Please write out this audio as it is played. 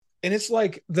and it's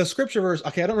like the scripture verse.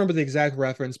 Okay, I don't remember the exact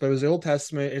reference, but it was the Old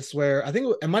Testament. It's where I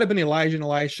think it might have been Elijah and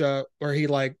Elisha, where he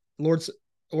like Lord's,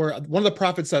 where one of the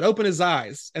prophets said, "Open his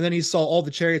eyes," and then he saw all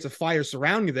the chariots of fire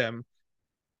surrounding them.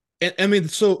 And I mean,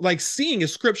 so like seeing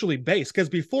is scripturally based because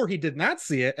before he did not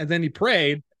see it, and then he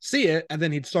prayed, see it, and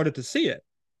then he started to see it.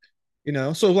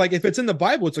 So like if it's in the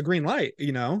Bible, it's a green light.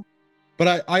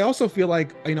 But I also feel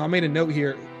like, I made a note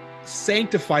here,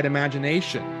 sanctified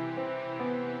imagination.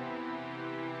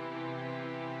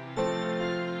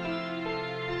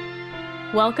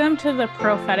 Welcome to the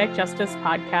Prophetic Justice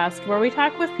Podcast, where we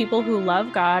talk with people who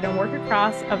love God and work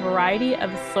across a variety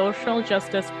of social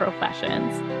justice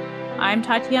professions. I'm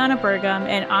Tatiana Burgum,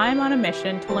 and I'm on a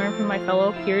mission to learn from my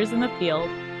fellow peers in the field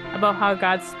about how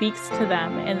God speaks to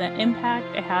them and the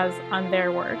impact it has on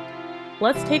their work.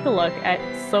 Let's take a look at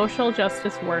social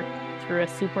justice work through a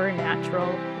supernatural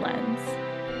lens.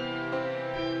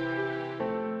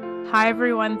 Hi,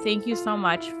 everyone. Thank you so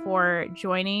much for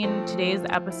joining today's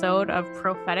episode of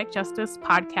Prophetic Justice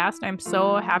Podcast. I'm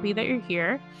so happy that you're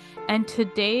here. And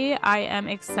today I am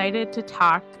excited to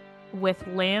talk with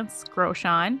Lance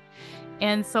Grotjan.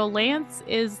 And so Lance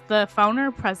is the founder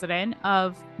and president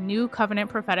of New Covenant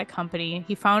Prophetic Company.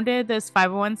 He founded this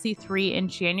 501c3 in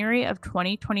January of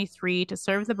 2023 to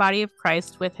serve the body of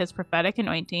Christ with his prophetic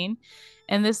anointing.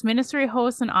 And this ministry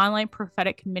hosts an online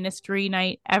prophetic ministry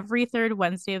night every third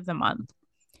Wednesday of the month.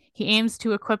 He aims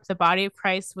to equip the body of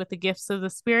Christ with the gifts of the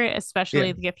Spirit, Yeah.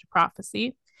 especially the gift of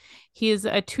prophecy. He is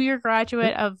a 2-year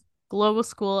graduate of Global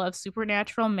School of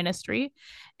Supernatural Ministry,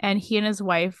 and he and his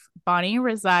wife, Bonnie,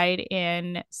 reside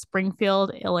in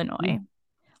Springfield, Illinois.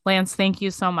 Lance, thank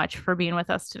you so much for being with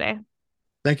us today.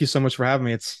 Thank you so much for having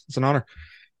me. It's an honor.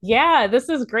 Yeah, this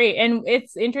is great. And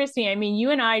it's interesting. I mean,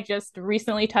 you and I just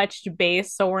recently touched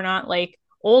base, so we're not like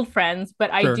old friends,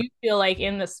 but I do Sure. feel like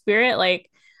in the spirit, like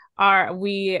our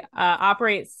we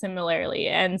operate similarly.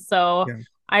 And so Yeah.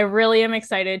 I really am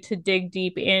excited to dig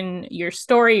deep in your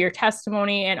story, your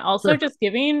testimony, and also Sure. just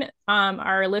giving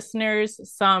our listeners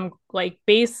some like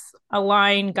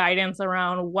baseline guidance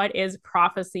around what is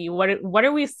prophecy. What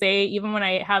do we say, even when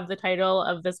I have the title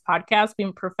of this podcast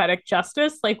being prophetic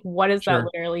justice, like what does that Sure.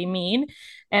 literally mean?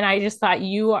 And I just thought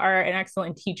you are an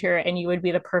excellent teacher and you would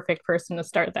be the perfect person to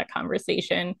start that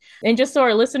conversation. And just so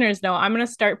our listeners know, I'm going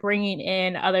to start bringing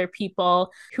in other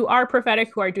people who are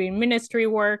prophetic, who are doing ministry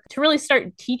work to really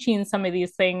start teaching some of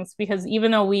these things. Because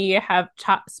even though we have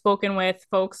spoken with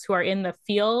folks who are in the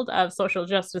field of social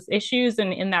justice issues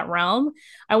and in that realm,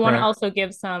 I want to Right. also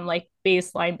give some like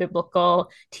baseline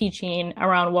biblical teaching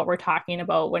around what we're talking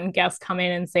about when guests come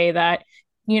in and say that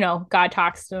God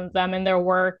talks to them in their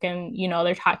work and,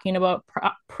 they're talking about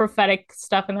prophetic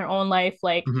stuff in their own life.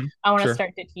 Like, I want to Sure.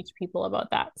 start to teach people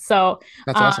about that. So,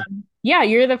 That's awesome. yeah,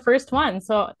 you're the first one.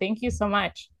 So, thank you so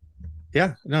much.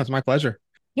 Yeah. No, it's my pleasure.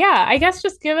 Yeah, I guess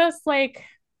just give us like,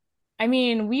 I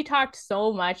mean, we talked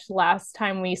so much last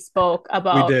time we spoke We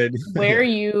about did. where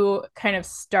Yeah. you kind of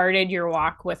started your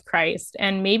walk with Christ.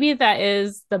 And maybe that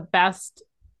is the best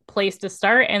place to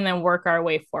start and then work our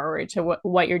way forward to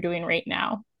what you're doing right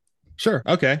now. Sure.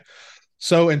 Okay.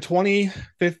 So in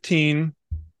 2015,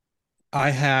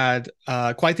 I had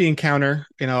quite the encounter.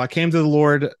 I came to the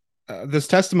Lord. This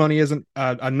testimony isn't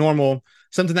a normal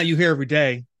something that you hear every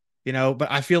day, but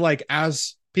I feel like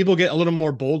as people get a little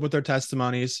more bold with their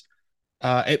testimonies,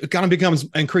 it kind of becomes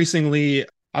increasingly,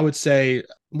 I would say,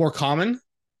 more common.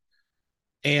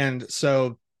 And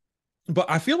so, but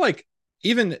I feel like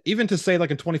even to say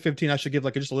like in 2015, I should give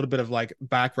like just a little bit of like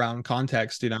background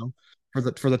context, for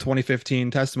the 2015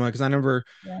 testimony because I remember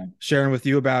Yeah. sharing with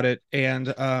you about it.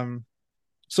 And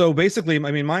so basically,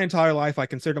 I mean, my entire life, I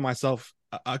consider myself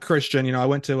a Christian. I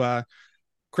went to a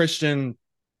Christian,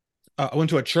 I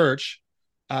went to a church.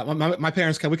 My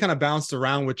parents, we kind of bounced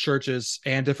around with churches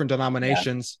and different Yeah.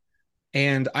 denominations.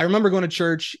 And I remember going to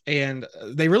church and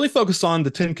they really focused on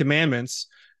the 10 Commandments.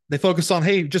 They focused on,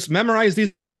 hey, just memorize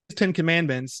these 10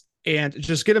 Commandments and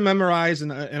just get them memorized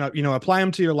and apply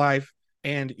them to your life.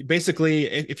 And basically,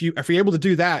 if you're able to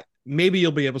do that, maybe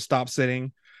you'll be able to stop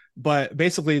sinning. But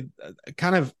basically,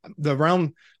 kind of the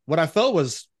realm, what I felt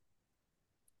was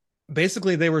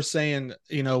basically they were saying,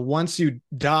 once you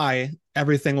die,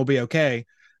 everything will be okay.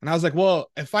 And I was like,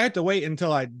 well, if I have to wait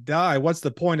until I die, what's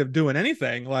the point of doing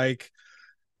anything? Like,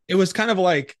 it was kind of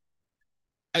like,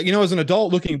 as an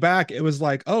adult looking back, it was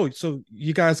like, oh, so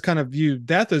you guys kind of view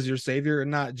death as your savior and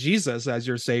not Jesus as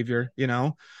your savior.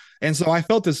 And so I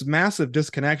felt this massive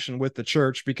disconnection with the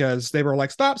church because they were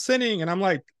like, stop sinning. And I'm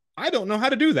like, I don't know how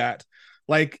to do that.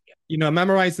 Like,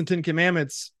 memorizing 10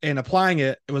 Commandments and applying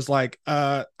it, it was like,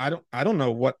 I don't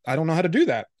know how to do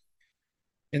that.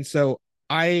 And so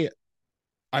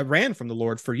I ran from the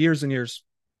Lord for years and years.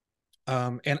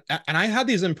 And I had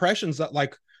these impressions that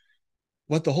like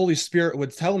what the Holy Spirit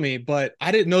would tell me, but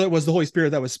I didn't know it was the Holy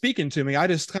Spirit that was speaking to me. I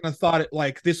just kind of thought it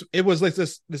like this, it was like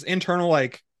this internal,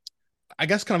 like, I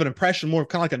guess kind of an impression, more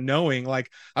kind of like a knowing.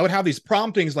 Like I would have these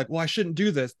promptings like, well, I shouldn't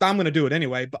do this. I'm going to do it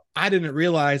anyway. But I didn't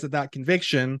realize that that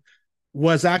conviction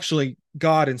was actually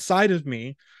God inside of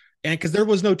me. And because there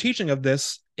was no teaching of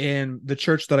this in the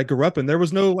church that I grew up in, there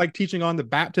was no like teaching on the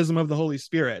baptism of the Holy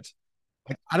Spirit.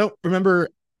 Like, I don't remember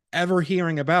ever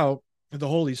hearing about the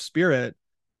Holy Spirit.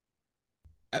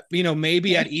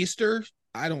 Maybe Yeah. at Easter.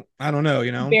 I don't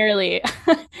know. Barely.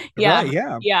 Yeah. Right?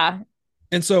 Yeah. Yeah.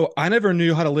 And so I never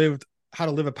knew how to live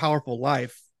a powerful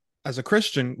life as a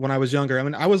Christian when I was younger. I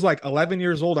mean, I was like 11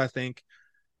 years old, I think,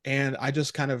 and I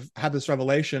just kind of had this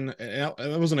revelation.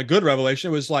 It wasn't a good revelation.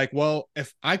 It was like, well,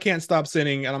 if I can't stop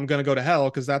sinning and I'm going to go to hell,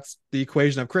 because that's the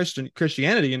equation of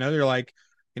Christianity. You're like,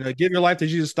 give your life to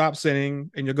Jesus, stop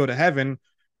sinning, and you'll go to heaven.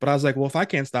 But I was like, well, if I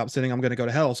can't stop sinning, I'm going to go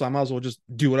to hell. So I might as well just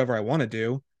do whatever I want to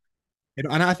do. And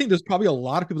I think there's probably a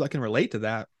lot of people that can relate to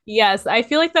that. Yes, I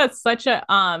feel like that's such a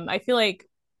I feel like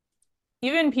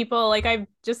even people like I've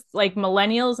just like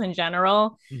millennials in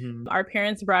general, Mm-hmm. our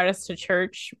parents brought us to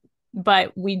church,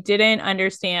 but we didn't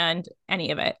understand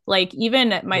any of it. Like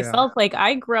even Yeah, myself, like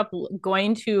I grew up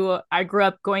going to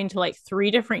like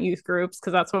three different youth groups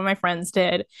because that's what my friends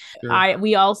did. sure.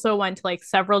 We also went to like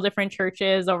several different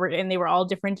churches over and they were all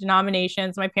different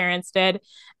denominations, my parents did.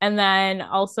 And then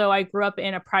also I grew up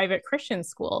in a private Christian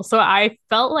school. So I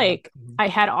felt like Mm-hmm. I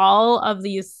had all of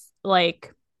these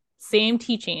like same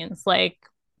teachings, like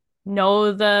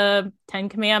know the 10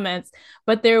 commandments,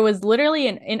 but there was literally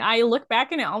and I look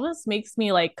back and it almost makes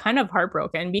me like kind of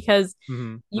heartbroken because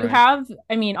Mm-hmm. you Right. have,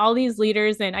 I mean, all these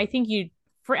leaders, and I think you,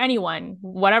 for anyone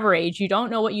whatever age, you don't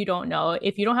know what you don't know.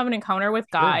 If you don't have an encounter with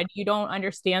Sure. God, you don't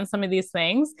understand some of these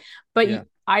things. But Yeah.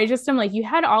 I just am like, you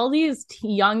had all these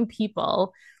young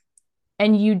people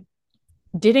and you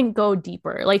didn't go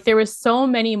deeper. Like there was so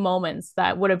many moments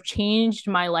that would have changed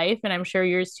my life, and I'm sure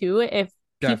yours too, if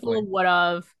people Definitely. would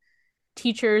have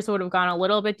teachers would have gone a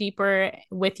little bit deeper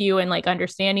with you and like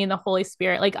understanding the Holy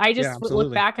Spirit. Like I Yeah, just look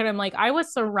absolutely. back and I'm like, I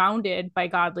was surrounded by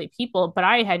godly people, but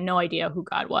I had no idea who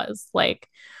God was. Like,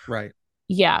 Right.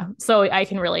 yeah. So I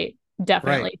can relate Right.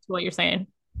 definitely to what you're saying.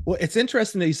 Well, it's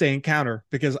interesting that you say encounter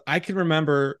because I can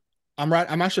remember I'm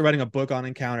actually writing a book on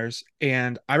encounters,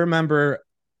 and I remember,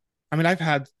 I mean, I've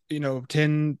had,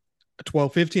 10,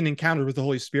 12, 15 encounters with the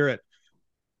Holy Spirit,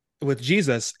 with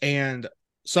Jesus, and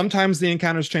sometimes the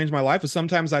encounters changed my life, but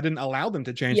sometimes I didn't allow them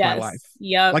to change my life. Yes.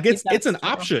 Yep. Like it's That's an true.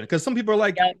 option, because some people are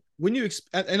like, Yep. when you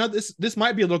I know this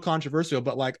might be a little controversial,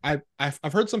 but like I've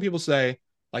heard some people say,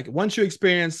 like, once you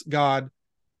experience God,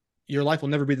 your life will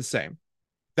never be the same.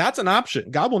 That's an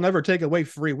option. God will never take away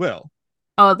free will.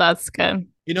 Oh, that's good.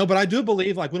 But I do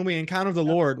believe, like, when we encounter the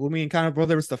Lord, when we encounter,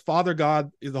 whether it's the Father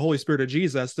God, the Holy Spirit, or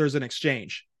Jesus, there's an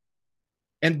exchange.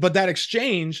 But that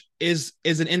exchange is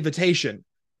an invitation.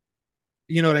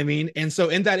 You know what I mean? And so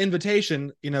in that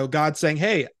invitation, God's saying,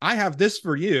 hey, I have this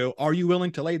for you. Are you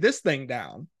willing to lay this thing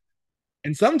down?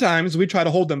 And sometimes we try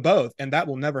to hold them both, and that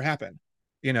will never happen.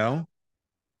 You know,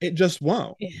 it just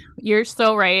won't. You're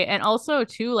so right. And also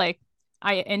too, like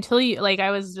I until you like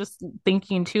I was just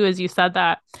thinking too as you said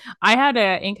that I had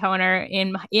an encounter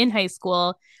in high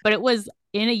school, but it was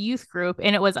in a youth group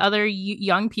and it was other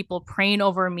young people praying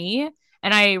over me.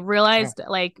 And I Wow. realized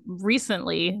like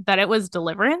recently that it was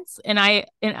deliverance. And I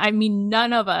mean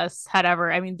none of us had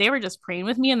ever, I mean, they were just praying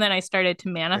with me and then I started to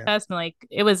Yeah. manifest and like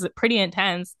it was pretty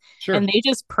intense. And Sure. they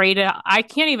just prayed it. I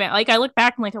can't even like I look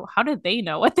back and like, how did they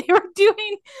know what they were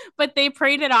doing? But they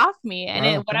prayed it off me and it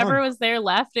Wow. Come whatever on. was there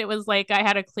left, it was like I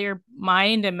had a clear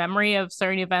mind and memory of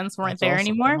certain events weren't That's there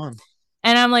awesome. Come anymore. on.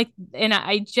 And I'm like, and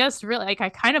I just really like I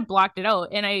kind of blocked it out.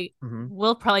 And I Mm-hmm.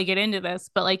 will probably get into this,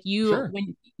 but like you Sure.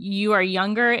 when you are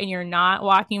younger and you're not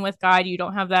walking with God, you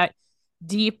don't have that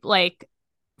deep like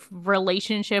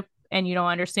relationship and you don't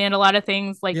understand a lot of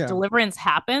things, like Yeah. deliverance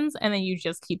happens and then you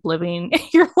just keep living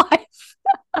your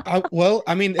life. Well,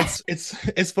 I mean,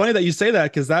 it's funny that you say that,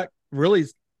 because that really,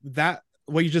 that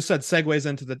what you just said segues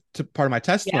into the part of my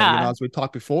testimony. Yeah. As we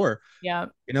talked before. Yeah.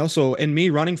 So in me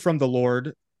running from the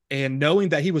Lord and knowing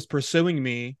that He was pursuing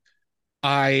me,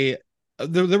 I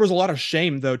there was a lot of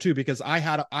shame though too, because I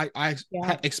Yeah.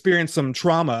 had experienced some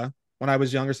trauma when I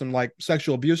was younger, some like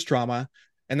sexual abuse trauma,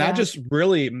 and that Yeah. just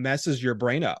really messes your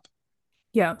brain up.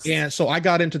 Yes. And so I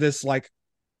got into this like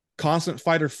constant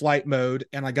fight or flight mode,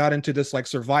 and I got into this like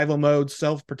survival mode,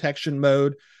 self-protection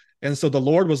mode. And so the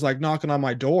Lord was like knocking on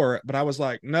my door, but I was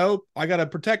like, nope, I got to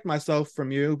protect myself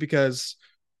from you, because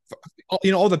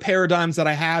all the paradigms that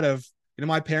I had of,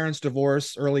 my parents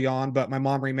divorced early on, but my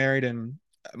mom remarried, and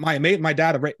my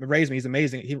dad raised me. He's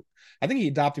amazing. I think he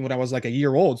adopted me when I was like a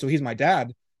year old, so he's my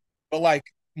dad. But like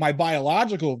my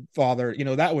biological father,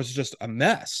 that was just a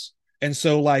mess. And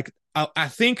so like I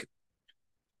think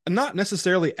not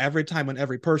necessarily every time on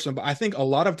every person, but I think a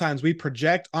lot of times we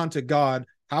project onto God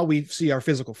how we see our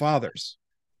physical fathers.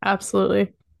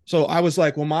 Absolutely. So I was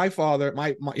like, well, my father,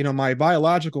 my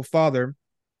biological father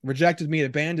rejected me,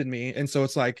 abandoned me. And so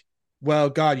it's like, well,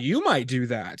 God, you might do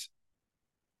that,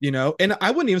 and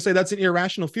I wouldn't even say that's an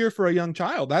irrational fear for a young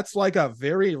child. That's like a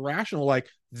very rational, like,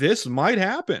 this might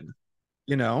happen,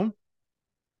 you know?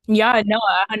 Yeah, no,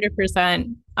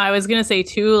 100%. I was gonna say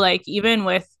too, like even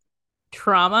with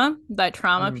trauma, that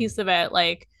trauma Mm-hmm. piece of it,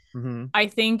 like Mm-hmm. I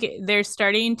think there's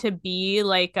starting to be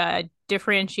like a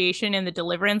differentiation in the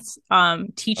deliverance Oh,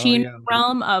 teaching yeah.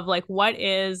 realm of like what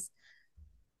is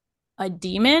a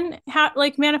demon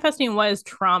like manifesting, what is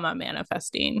trauma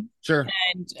manifesting. Sure.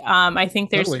 And I think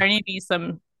there's Totally. starting to be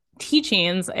some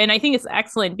teachings, and I think it's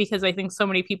excellent because I think so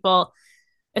many people,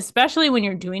 especially when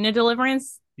you're doing a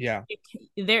deliverance, Yeah.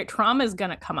 their trauma is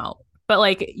going to come out, but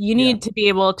like you Yeah. need to be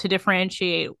able to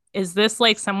differentiate, is this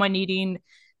like someone needing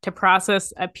to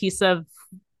process a piece of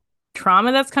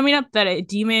trauma that's coming up that a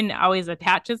demon always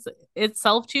attaches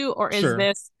itself to, or is Sure.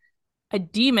 this a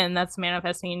demon that's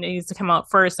manifesting and needs to come out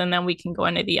first, and then we can go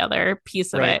into the other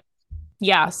piece of Right. it.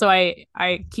 Yeah, so I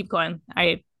keep going.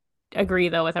 I agree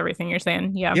though with everything you're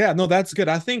saying. Yeah. Yeah, no, that's good.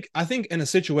 I think in a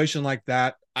situation like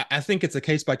that, I think it's a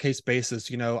case by case basis.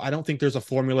 I don't think there's a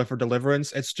formula for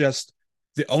deliverance. It's just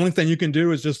the only thing you can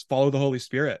do is just follow the Holy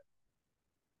Spirit.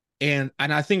 And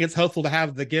I think it's helpful to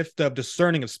have the gift of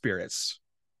discerning of spirits.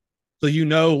 So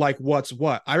like what's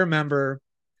what. I remember,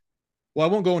 well,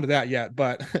 I won't go into that yet,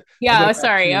 but I'll Yeah, go oh, back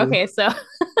sorry. to, Okay, so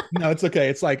no, it's okay.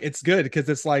 It's like it's good because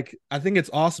it's like I think it's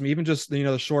awesome. Even just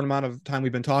the short amount of time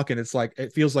we've been talking, it's like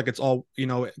it feels like it's all,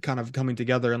 kind of coming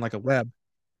together in like a web.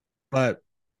 But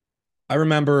I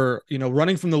remember,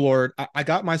 running from the Lord. I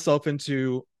got myself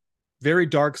into very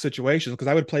dark situations because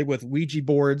I would play with Ouija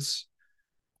boards.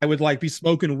 I would like be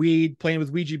smoking weed, playing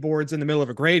with Ouija boards in the middle of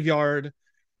a graveyard.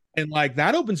 And like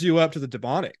that opens you up to the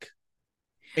demonic.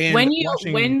 And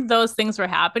watching, when those things were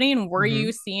happening, were mhm.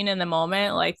 you seeing in the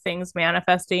moment like things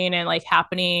manifesting and like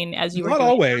happening as you were Not doing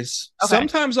always. them? Okay.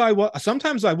 Sometimes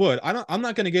I would. I'm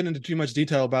not going to get into too much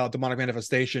detail about demonic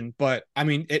manifestation, but I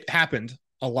mean it happened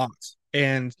a lot.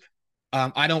 And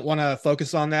I don't want to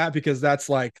focus on that because that's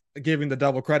like giving the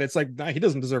devil credit. It's like nah, he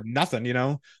doesn't deserve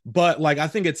nothing. But like I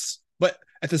think but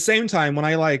at the same time,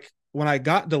 when I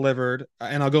got delivered,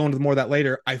 and I'll go into more of that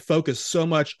later, I focused so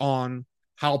much on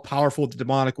how powerful the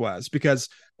demonic was because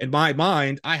in my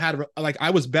mind,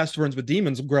 I was best friends with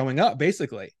demons growing up,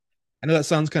 basically. I know that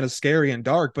sounds kind of scary and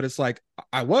dark, but it's like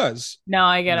I was, No,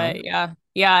 I you get know. it. Yeah.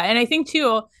 Yeah. And I think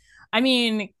too, I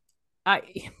mean, I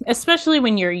especially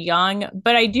when you're young,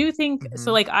 but I do think so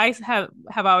Mm-hmm. like I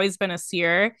have always been a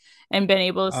seer and been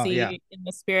able to Oh yeah, see in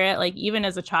the spirit, like even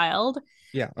as a child.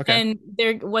 yeah, okay, And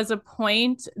there was a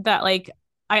point that like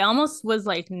I almost was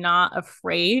like not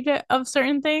afraid of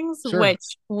certain things, sure,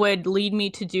 which would lead me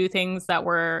to do things that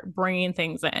were bringing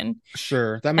things in.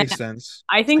 sure, that makes And sense.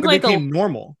 I It's think like it like a became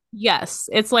normal, yes,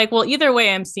 it's like, well, either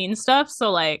way I'm seeing stuff,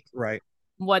 so like right?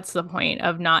 what's the point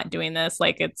of not doing this?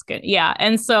 Like it's good. Yeah.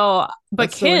 And so,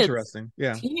 but That's so kids, interesting.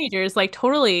 Yeah. teenagers, like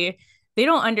totally, they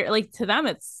don't like to them,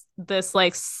 it's this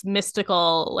like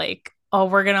mystical, like, oh,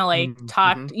 we're gonna like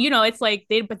talk, Mm-hmm. it's like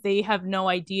but they have no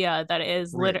idea that it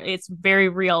is Right. literally, it's very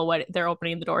real what they're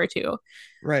opening the door to.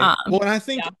 Right. Um, Well, and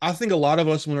yeah, I think a lot of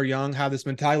us when we're young have this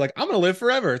mentality like I'm gonna live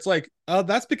forever. It's like,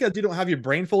 that's because you don't have your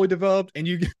brain fully developed and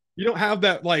you you don't have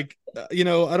that like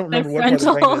I don't the remember what part of the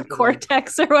brain it frontal is, but like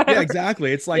cortex or yeah, whatever.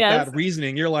 exactly. It's like Yes. that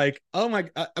reasoning. You're like, oh my,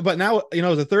 but now,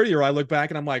 as a 30-year-old, I look back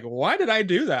and I'm like, why did I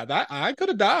do that? I could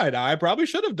have died. I probably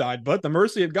should have died, but the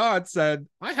mercy of God said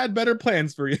I had better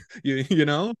plans for you. You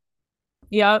know?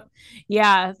 Yep.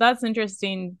 Yeah, that's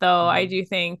interesting though. I Mhm. do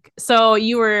think. So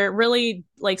you were really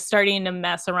like starting to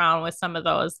mess around with some of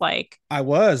those like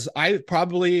I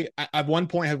probably at one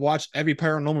point had watched every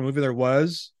paranormal movie there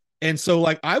was. And so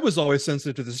like I was always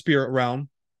sensitive to the spirit realm,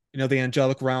 the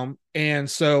angelic realm. And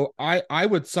so I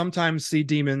would sometimes see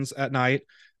demons at night.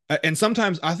 And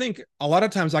sometimes I think a lot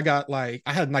of times I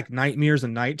had like nightmares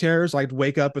and night terrors. I'd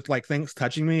wake up with like things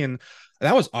touching me, and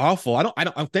that was awful.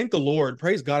 I thank the Lord.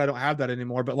 Praise God I don't have that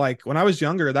anymore. But like when I was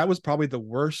younger, that was probably the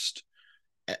worst.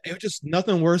 It was just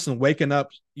nothing worse than waking up,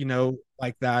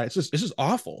 like that. It's just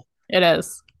awful. it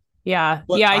is. Yeah.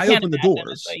 But Yeah, I I can't opened the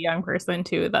imagine as doors. a young person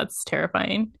too. That's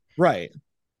terrifying. Right.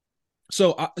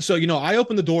 so I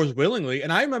opened the doors willingly,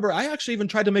 and I remember I actually even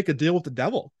tried to make a deal with the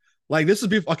devil. Like this is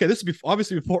before, okay, this is before,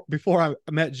 obviously before I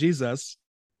met Jesus.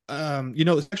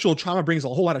 Sexual trauma brings a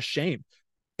whole lot of shame,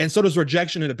 and so does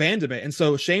rejection and abandonment. And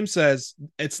so shame says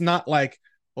it's not like,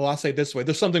 well, I'll say it this way: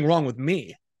 there's something wrong with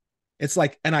me. It's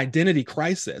like an identity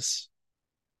crisis.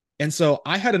 And so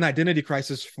I had an identity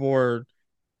crisis for,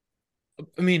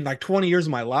 I mean, like 20 years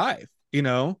of my life.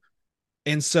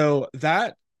 And so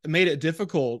that made it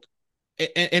difficult.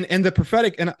 And the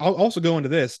prophetic, and I'll also go into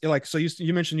this, like, so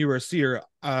you mentioned you were a seer.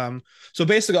 So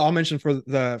basically I'll mention for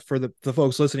the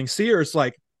folks listening, seer is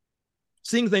like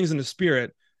seeing things in the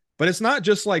spirit, but it's not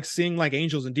just like seeing like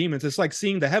angels and demons. It's like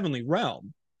seeing the heavenly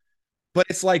realm. But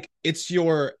it's like it's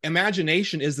your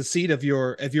imagination is the seed of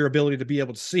your ability to be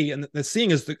able to see, and the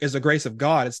seeing is the grace of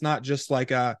God. It's not just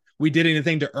like we did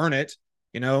anything to earn it,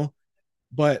 you know.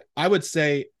 But I would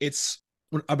say it's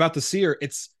about the seer.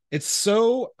 It's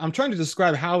so I'm trying to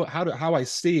describe how I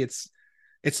see it's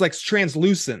like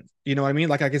translucent. You know what I mean?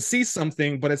 Like I can see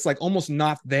something, but it's like almost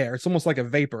not there. It's almost like a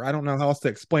vapor. I don't know how else to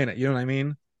explain it. You know what I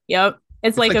mean? Yep. It's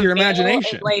It's like like a your veil.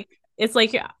 imagination. It's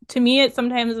like to me it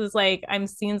sometimes is like I'm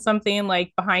seeing something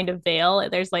like behind a veil.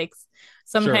 There's like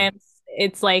Sure. sometimes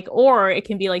it's like, or it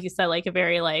can be like you said, like a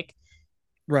very like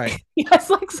Right. yes,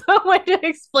 like someone to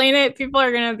explain it. People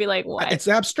are gonna be like, what? It's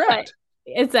But abstract.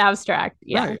 it's abstract.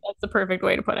 Yeah, Right. that's the perfect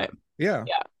way to put it. Yeah.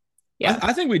 Yeah. Yeah.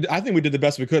 I think we did the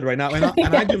best we could right now, and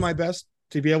I do Yes. my best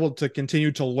to be able to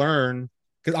continue to learn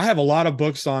because I have a lot of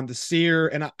books on the seer,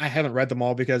 and I haven't read them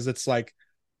all because it's like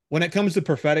when it comes to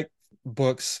prophetic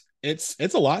books, it's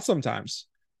a lot sometimes,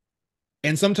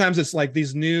 and sometimes it's like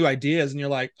these new ideas, and you're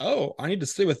like, oh, I need to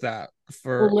stay with that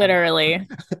for a month Literally.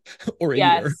 or a year,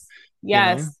 Yes. you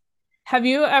know. Yes. Have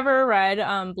you ever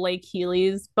read Blake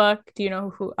Healy's book? Do you know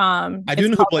who I do it's know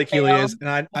who called Blake The Healy Veil? is, and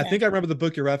I Okay. think I remember the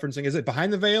book you're referencing. Is it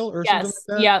Behind the Veil or something like Yes.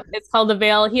 that? Yeah, it's called The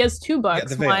Veil. He has two Yeah,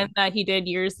 the books, one Veil. that he did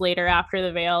years later after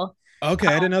The Veil. Okay,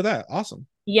 I didn't know that. Awesome.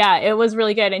 Yeah, it was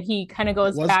really good. And he kind of It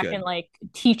goes was back and good. like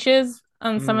teaches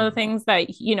on some of the Mm, things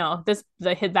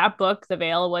that, that book, The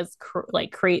Veil, was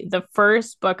like create the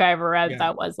first book I ever read yeah.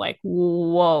 that was like,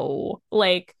 whoa,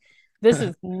 like this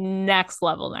is next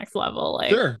level, next level.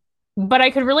 Like, Sure. but I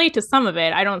could relate to some of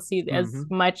it. I don't see as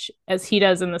Hmm. much as he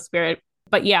does in the spirit.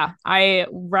 But yeah, I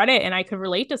read it and I could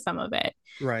relate to some of it.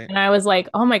 Right. And I was like,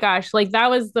 oh my gosh, like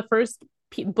that was the first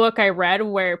book I read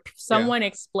where Yeah. someone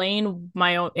explained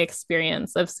my own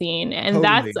experience of seeing. And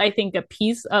that's, Totally. I think, a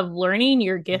piece of learning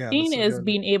your Yeah, gifting that's so is good.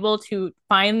 being able to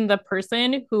find the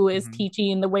person who is Hmm.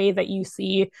 teaching the way that you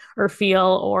see or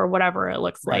feel or whatever it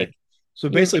looks Right. like. So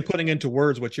Your basically gift. putting into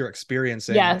words what you're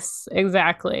experiencing. Yes,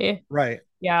 exactly. Right.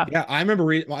 Yeah. Yeah, I remember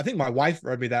reading, well, I think my wife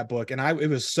read me that book and it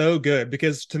was so good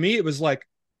because to me it was like,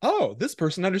 oh, this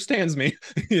person understands me.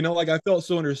 Like I felt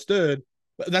so understood.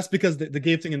 But that's because the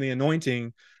gifting and the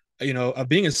anointing, of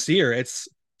being a seer, it's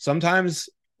sometimes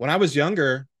when I was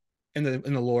younger in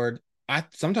the Lord, I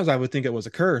would think it was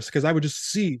a curse because I would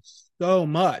just see so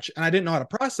much and I didn't know how to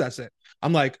process it.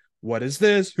 I'm like, what is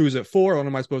this? Who's it for? What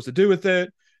am I supposed to do with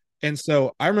it? And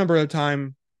so I remember a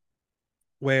time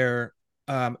where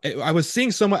I was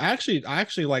seeing so much. I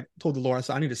actually like told the Lord, I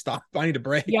said, I need to stop. I need to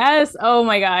break. Yes. Oh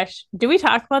my gosh. Did we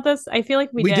talk about this? I feel like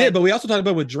we We did, did. but we also talked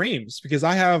about with dreams because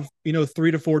I have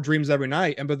 3 to 4 dreams every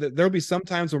night, and there'll be some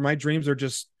times where my dreams are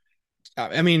just.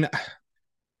 I mean,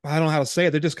 I don't know how to say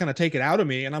it. They just kind of take it out of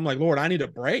me, and I'm like, Lord, I need a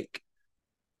break.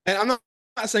 And I'm not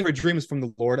saying every dream is from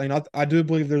the Lord. I do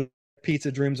believe there's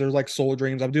pizza dreams, there's like soul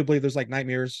dreams. I do believe there's like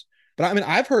nightmares. But I mean,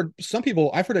 I've heard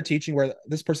a teaching where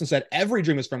this person said every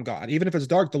dream is from God. Even if it's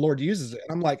dark, the Lord uses it.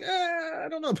 And I'm like, I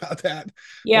don't know about that. Like,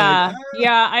 Yeah.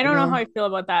 Yeah. I you don't know how know, I feel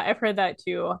about that. I've heard that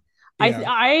too. yeah.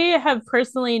 I have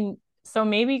personally, so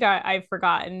maybe I've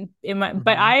forgotten but Hmm.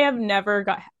 I have never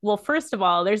got, well, first of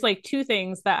all, there's like two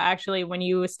things that actually, when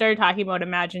you started talking about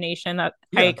imagination, Yeah.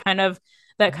 that Mhm.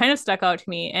 kind of stuck out to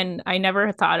me. And I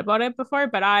never thought about it before,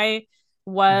 but Mhm.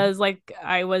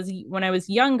 when I was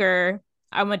younger,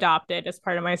 I'm adopted as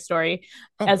part of my story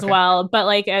Oh, as okay. well. But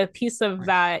like a piece of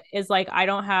that is like, I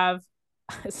don't have,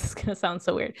 this is gonna sound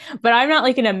so weird, but I'm not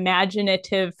like an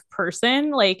imaginative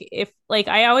person. Like if like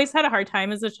I always had a hard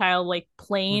time as a child, like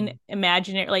playing Mhm.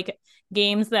 imaginary like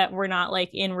games that were not like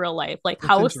in real life, like That's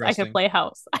house. I could interesting. play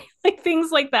house, like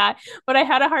things like that. But I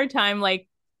had a hard time like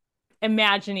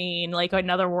imagining like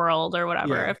another world or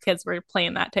whatever Yeah. if kids were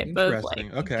playing that type of like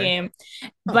Interesting. Okay. game.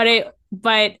 Huh.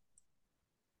 But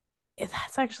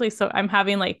that's actually so I'm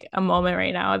having like a moment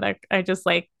right now that I just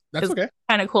like That's is okay.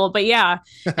 kind of cool. But yeah.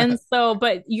 And so,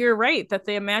 but you're right that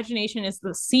the imagination is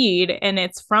the seed and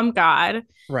it's from God.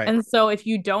 Right. And so if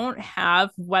you don't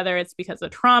have, whether it's because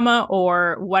of trauma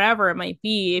or whatever it might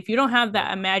be, if you don't have Right.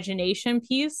 that imagination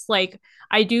piece, like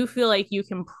I do feel like you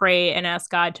can pray and ask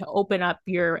God to open up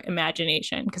your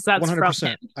imagination because that's from Him.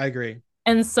 100%. I agree.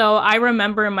 And so I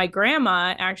remember my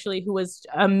grandma actually, who was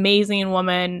an amazing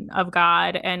woman of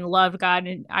God and loved God.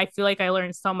 And I feel like I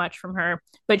learned so much from her,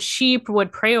 but she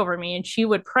would pray over me and she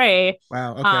would pray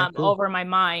Wow. Okay. Cool. over my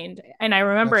mind. And I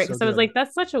remember That's it so because I was good. like,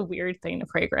 that's such a weird thing to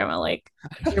pray, grandma. Like,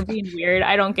 you're being weird.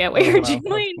 I don't get what Oh you're wow. That's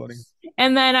doing. funny.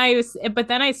 And but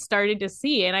then I started to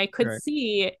see, and I could Right.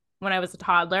 see when I was a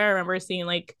toddler. I remember seeing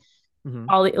like Mm-hmm.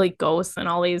 all like ghosts and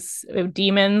all these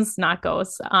demons, not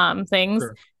ghosts, things.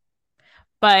 Sure.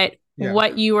 But Yeah.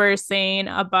 what you were saying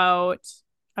about,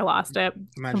 I lost it,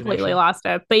 completely Imagination. lost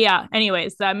it. But yeah,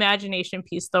 anyways, the imagination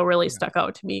piece still really Yeah. stuck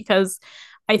out to me because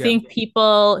I Yeah. think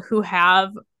people who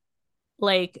have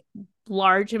like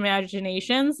large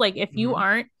imaginations, like Mm-hmm. if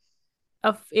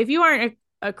you aren't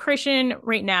a Christian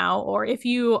right now, or if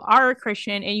you are a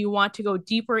Christian and you want to go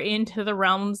deeper into the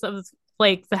realms of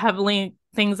like the heavenly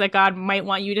things that God might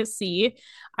want you to see,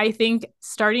 I think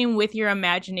starting with your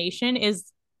imagination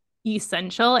is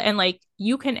essential. And like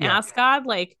you can Yeah. ask God,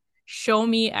 like, show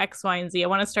me X, Y, and Z. I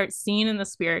want to start seeing in the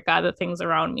spirit, God, the things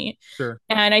around me. Sure.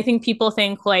 And I think people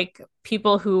think like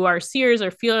people who are seers or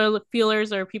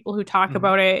feelers or people who talk Mm-hmm.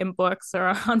 about it in books or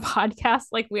on podcasts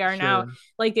like we are now, Sure.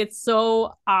 like it's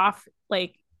so off.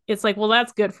 Like it's like, well,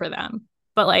 that's good for them.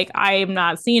 But like I'm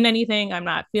not seeing anything, I'm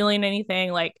not feeling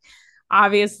anything. Like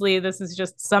obviously this is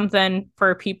just something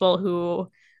for people who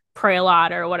pray a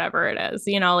lot or whatever it is,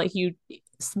 like you,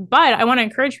 but I want to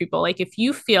encourage people, like if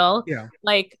you feel Yeah.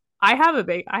 like I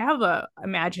have a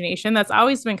imagination that's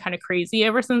always been kind of crazy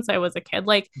ever since I was a kid.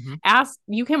 Like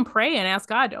Mm-hmm. you can pray and ask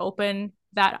God to open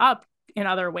that up in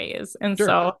other ways. And Sure.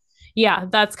 so yeah,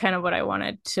 that's kind of what I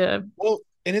wanted to. Well,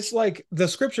 and it's like the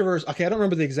scripture verse. Okay, I don't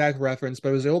remember the exact reference, but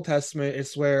it was the Old Testament.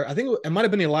 It's where I think it might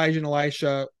have been Elijah and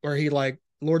Elisha, where he like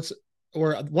Lord's,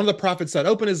 or one of the prophets said,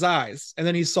 "Open his eyes," and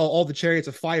then he saw all the chariots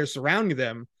of fire surrounding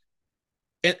them.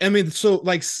 And I mean, so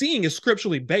like seeing is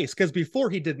scripturally based because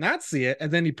before he did not see it,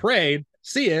 and then he prayed,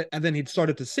 see it, and then he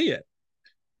started to see it.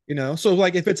 So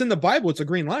like if it's in the Bible, it's a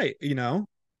green light.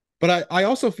 But I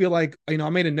also feel like, I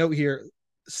made a note here,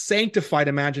 sanctified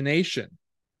imagination.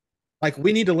 Like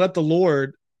we need to let the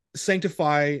Lord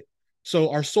sanctify, so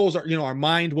our souls are, our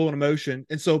mind, will, and emotion.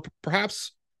 And so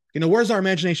perhaps, where does our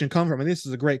imagination come from? And this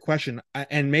is a great question.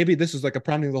 And maybe this is like a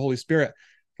prompting of the Holy Spirit.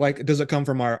 Like, does it come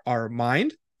from our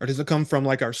mind, or does it come from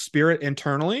like our spirit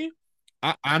internally?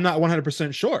 I'm not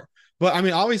 100% sure. But I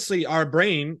mean, obviously our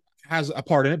brain has a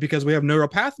part in it because we have neural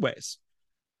pathways.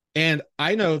 And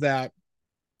I know that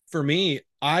for me,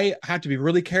 I have to be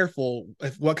really careful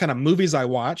with what kind of movies I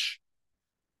watch,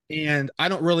 and I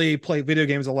don't really play video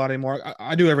games a lot anymore.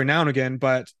 I do every now and again,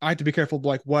 but I have to be careful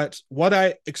like what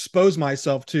I expose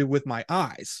myself to with my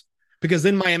eyes, because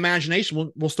then my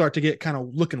imagination will start to get kind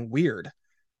of looking weird.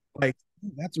 Like,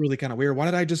 that's really kind of weird. Why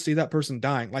did I just see that person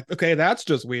dying? Like, okay, that's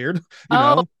just weird, you Oh,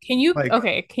 know?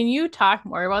 Like, can you talk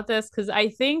more about this? Because I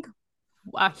think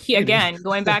maybe. again,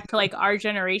 going back to like our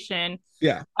generation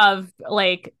Yeah. of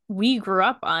like we grew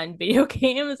up on video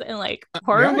games and like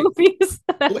horror Right. movies.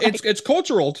 Well, Like it's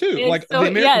cultural too. it's Like so the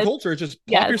American yes, culture is just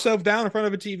plop yes, yourself down in front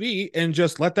of a TV and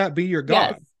just let that be your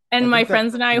yes. god. And Like my let that,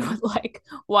 friends and I would like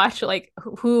watch like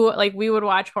who like we would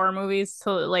watch horror movies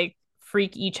to like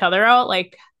freak each other out.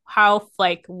 Like how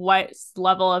like what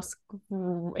level of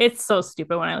it's so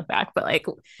stupid when I look back, but like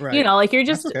right. like you're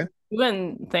That's just okay.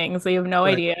 doing things that you have no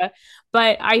Right. idea.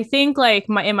 But I think like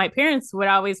my parents would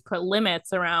always put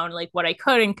limits around like what I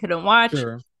could and couldn't watch.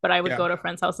 Sure. But I would Yeah. go to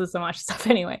friends' houses and watch stuff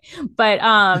anyway. But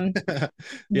Yeah.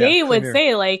 they Same would here.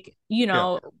 say like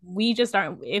Yeah. we just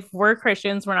aren't, if we're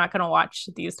Christians we're not going to watch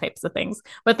these types of things,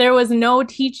 but there was no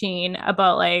teaching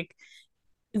about like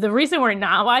the reason we're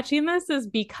not watching this is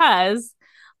because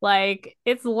like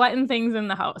it's letting things in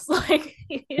the house. Like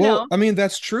Well, I mean,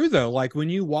 that's true though. Like when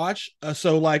you watch,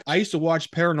 so like I used to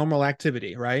watch Paranormal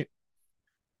Activity, right?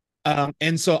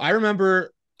 And so I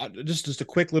remember, just a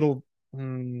quick little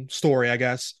story, I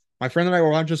guess. My friend and I were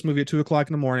watching this movie at 2 o'clock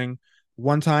in the morning.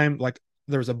 One time, like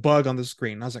there was a bug on the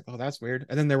screen. I was like, "Oh, that's weird."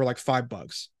 And then there were like 5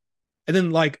 bugs. And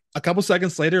then like a couple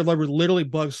seconds later, there were literally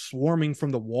bugs swarming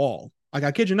from the wall. Like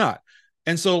I kid you not.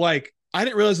 And so like I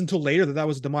didn't realize until later that that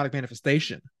was a demonic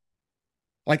manifestation.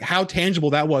 Like how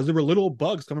tangible that was. There were little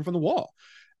bugs coming from the wall.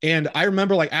 And I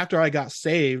remember like after I got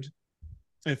saved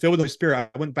and filled with the Holy Spirit,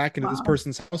 I went back into this wow.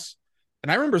 person's house.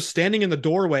 And I remember standing in the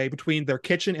doorway between their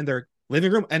kitchen and their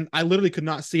living room, and I literally could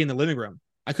not see in the living room.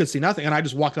 I could see nothing, and I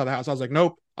just walked out of the house. I was like,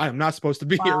 nope, I am not supposed to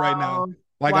be here right now. Wow.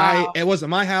 Like Wow. it wasn't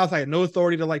my house. I had no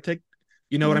authority to like take,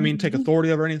 you know what I mean, take Mhm.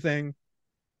 authority over anything.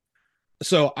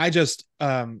 So I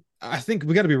think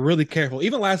we got to be really careful.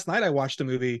 Even last night, I watched a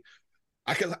movie.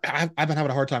 I've been having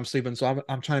a hard time sleeping, so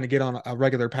I'm trying to get on a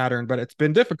regular pattern, but it's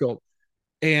been difficult.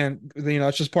 And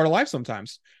it's just part of life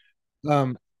sometimes.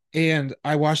 Um, and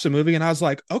I watched the movie and I was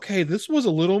like, okay, this was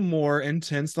a little more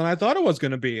intense than I thought it was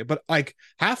going to be. But like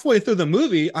halfway through the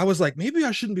movie, I was like, maybe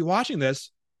I shouldn't be watching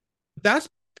this. That's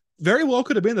very well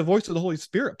could have been the voice of the Holy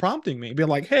Spirit prompting me, being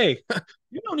like, hey,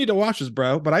 you don't need to watch this,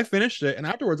 bro. But I finished it. And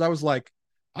afterwards, I was like,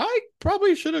 I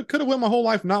probably could have went my whole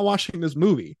life not watching this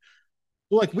movie.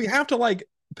 Like, we have to like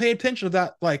pay attention to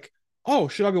that. Like, oh,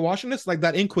 should I be watching this? Like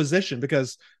that inquisition,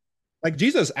 because like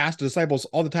Jesus asked the disciples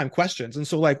all the time questions. And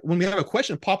so like when we have a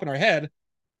question pop in our head,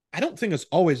 I don't think it's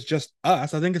always just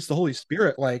us. I think it's the Holy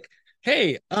Spirit. Like,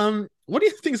 hey, what do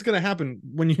you think is going to happen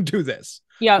when you do this?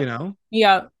 You Yep. know?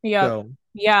 Yep. Yep. So,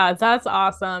 Yeah, that's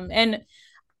awesome. And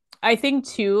I think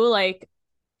too, like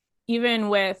even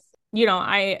with,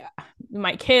 I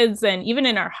my kids and even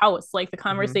in our house, like the mm-hmm.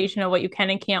 conversation of what you can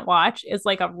and can't watch is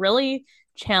like a really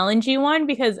challenging one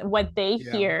because what they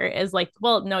Yeah. hear is like,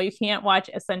 well, no, you can't watch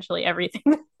essentially everything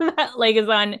that like is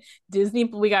on Disney.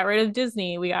 We got rid of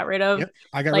Disney. We got rid of Yep.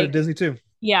 I got rid of like, Disney too.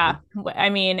 yeah. Yep. I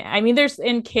mean, there's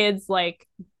in kids like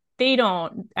they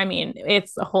don't. I mean,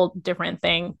 it's a whole different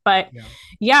thing, but Yeah.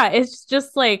 yeah, it's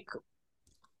just like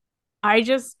I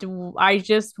just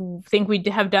think we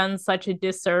have done such a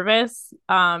disservice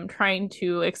trying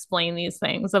to explain these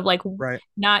things of like Right.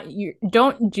 not you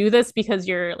don't do this because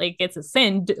you're like it's a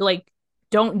sin, like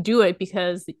don't do it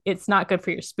because it's not good for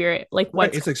your spirit, like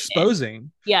Right. what's It's going in.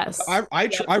 exposing. Yes. Yep.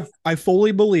 I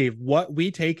fully believe what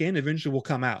we take in eventually will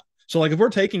come out. So like if we're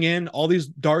taking in all these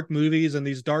dark movies and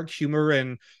these dark humor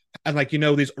and like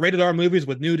these rated R movies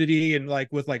with nudity and like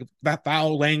with like that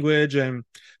foul language and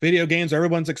video games,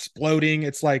 everyone's exploding.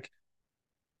 It's like,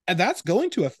 and that's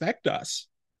going to affect us.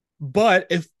 But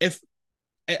if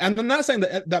and I'm not saying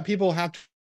that people have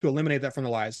to eliminate that from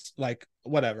their lives, like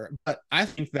whatever. But I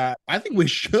think we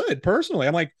should personally.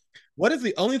 I'm like, what if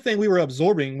the only thing we were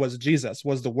absorbing was Jesus,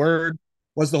 was the Word,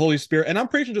 was the Holy Spirit? And I'm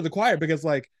preaching to the choir because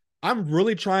like I'm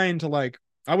really trying to like.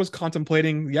 I was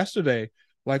contemplating yesterday,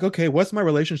 like, okay, what's my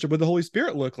relationship with the Holy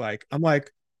Spirit look like? I'm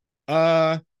like,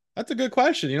 that's a good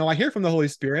question. I hear from the Holy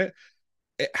Spirit.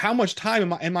 How much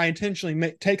time am I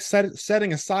intentionally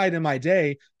setting aside in my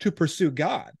day to pursue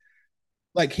God?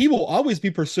 Like he will always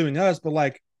be pursuing us, but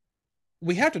like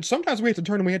sometimes we have to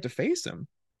turn and we have to face him,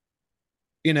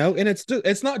 and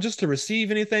it's not just to receive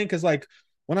anything. Cause like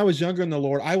when I was younger in the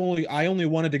Lord, I only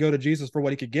wanted to go to Jesus for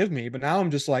what he could give me. But now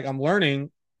I'm just like, I'm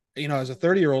learning, as a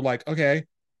 30-year-old, like, okay,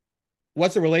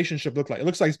 what's the relationship look like? It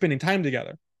looks like spending time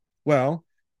together. Well,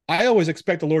 I always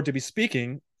expect the Lord to be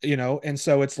speaking, and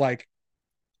so it's like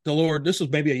the Lord, this was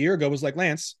maybe a year ago, was like,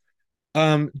 Lance,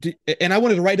 and I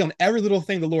wanted to write down every little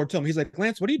thing the Lord told me. He's like,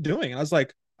 Lance, what are you doing? And I was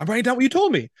like, I'm writing down what you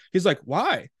told me. He's like,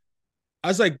 why? I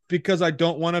was like, because I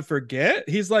don't want to forget.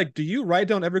 He's like, do you write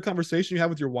down every conversation you have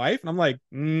with your wife? And I'm like,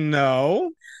 no.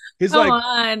 He's Come like,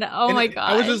 on. Oh and my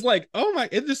I was gosh. just like, oh my,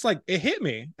 it just like, it hit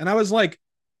me. And I was like,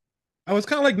 I was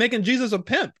kind of like making Jesus a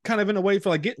pimp, kind of in a way for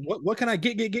like, what can I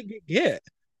get?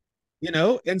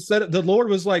 Instead of the Lord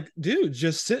was like, dude,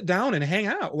 just sit down and hang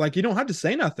out. Like, you don't have to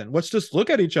say nothing. Let's just look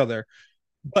at each other.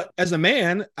 But as a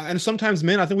man, and sometimes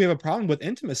men, I think we have a problem with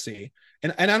intimacy.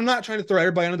 And I'm not trying to throw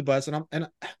everybody under the bus,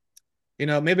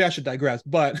 maybe I should digress,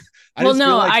 but I Well, just feel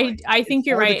no, like I it's think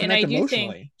you're hard to right. And connect I do think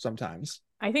emotionally sometimes.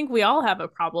 I think we all have a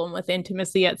problem with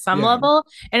intimacy at some Yeah. level.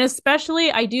 And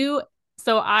especially I do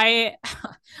so I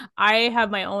I have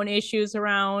my own issues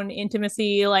around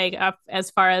intimacy like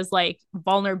as far as like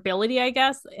vulnerability, I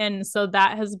guess. And so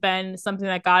that has been something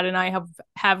that God and I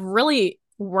have really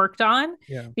worked on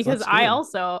Yeah. because That's I good.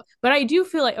 also but I do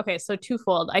feel like okay, so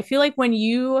twofold. I feel like when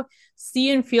you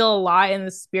see and feel a lot in the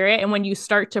spirit and when you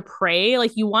start to pray,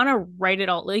 like you want to write it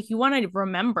all, like you want to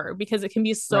remember because it can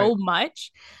be Right. so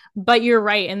much, but you're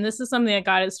right. And this is something that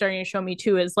God is starting to show me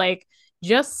too is like,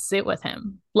 just sit with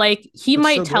him. Like, he It's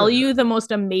might so tell good. you the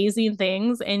most amazing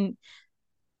things, and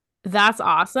that's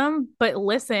awesome. But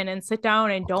listen and sit down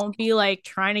and don't be like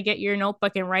trying to get your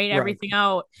notebook and write Right. everything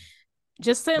out.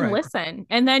 Just sit and Right. listen.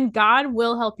 And then God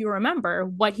will help you remember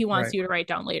what he wants Right. you to write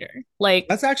down later. Like,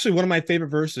 That's actually one of my favorite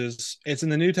verses. It's in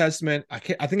the New Testament. I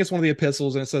think it's one of the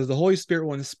epistles, and it says the Holy Spirit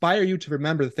will inspire you to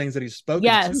remember the things that He's spoken to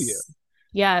you.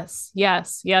 yes, yes,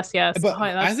 yes, yes, yes. But Oh,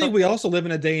 I that's so think we cool. also live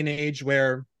in a day and age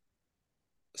where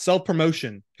self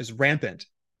promotion is rampant.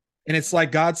 And it's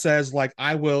like God says, like,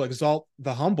 I will exalt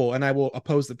the humble and I will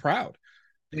oppose the proud.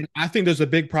 And I think there's a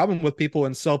big problem with people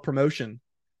in self-promotion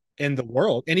in the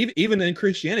world, and even in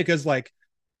Christianity, because like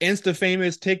Insta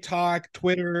famous, TikTok,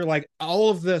 Twitter, like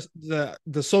all of the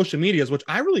social medias, which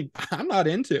I'm not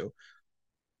into.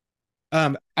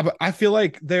 I feel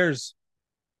like there's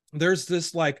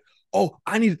this like, oh,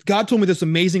 God told me this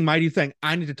amazing mighty thing,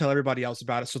 I need to tell everybody else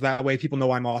about it so that way people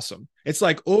know I'm awesome. It's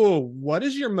like, oh, what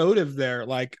is your motive there?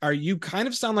 Like, are you kind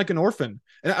of sound like an orphan?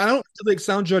 And I don't like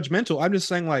sound judgmental, I'm just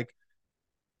saying like,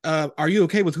 are you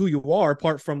okay with who you are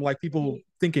apart from like people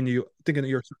thinking that you're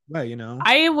a certain way, you know?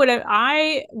 I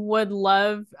would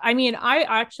love, I mean, I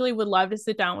actually would love to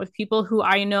sit down with people who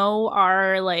I know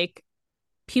are like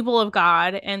people of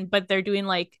God but they're doing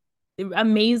like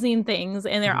amazing things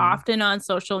and they're Mm-hmm. often on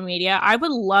social media. I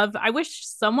wish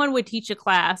someone would teach a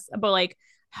class about like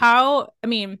I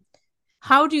mean,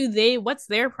 what's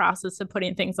their process of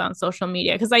putting things on social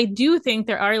media? Because I do think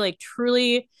there are like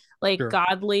truly like Sure.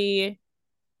 godly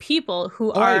people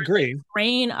who Oh, I are like agree.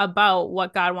 praying about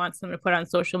what God wants them to put on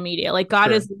social media. Like God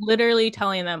Sure. is literally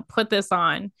telling them, put this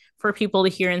on for people to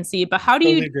hear and see. But how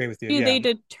Totally agree with you. do Yeah. they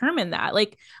determine that?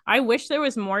 Like I wish there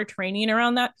was more training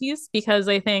around that piece because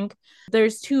I think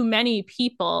there's too many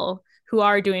people who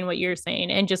are doing what you're saying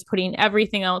and just putting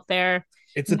everything out there,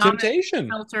 It's a not temptation.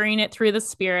 filtering it through the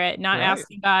spirit, not Right.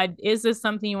 asking God, is this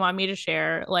something you want me to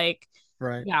share? Like,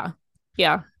 Right. yeah.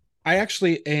 Yeah. I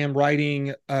actually am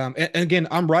writing, and again,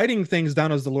 I'm writing things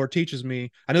down as the Lord teaches me.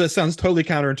 I know that sounds totally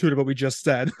counterintuitive what we just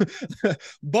said,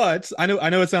 but I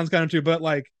know it sounds counterintuitive, but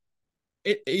like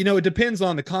it depends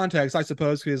on the context, I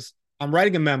suppose, because I'm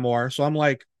writing a memoir, so I'm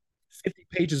like 50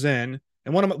 pages in,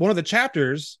 and one of the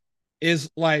chapters is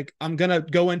like I'm gonna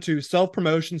go into self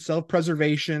promotion, self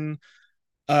preservation,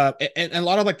 and a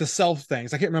lot of like the self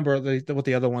things. I can't remember what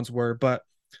the other ones were, but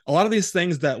a lot of these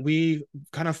things that we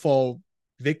kind of fall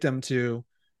victim to,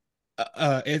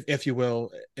 if you will,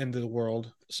 in the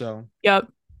world. So Yep.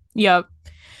 Yep.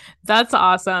 That's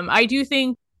awesome. I do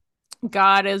think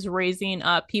God is raising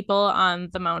up people on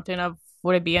the mountain of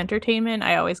would it be entertainment?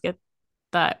 I always get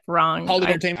that wrong. call it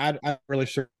entertainment. I'm not really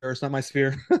sure. It's not my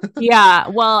sphere. Yeah,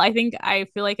 well, I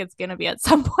feel like it's gonna be at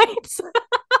some point.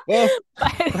 Well,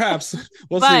 but perhaps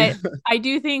we'll see. but I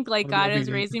do think I like want to be God is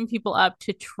obedient. raising people up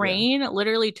to Yeah.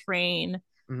 literally train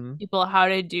Mm-hmm. people how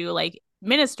to do like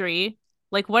ministry.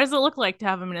 Like what does it look like to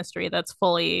have a ministry that's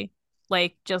fully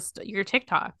like just your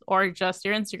TikTok or just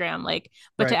your Instagram? Like,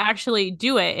 but to Right. actually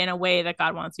do it in a way that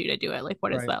God wants you to do it. Like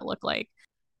what does Right. that look like?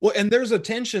 Well, and there's a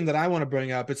tension that I want to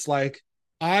bring up. It's like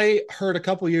I heard a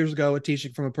couple years ago a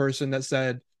teaching from a person that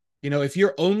said, if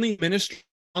you're only ministering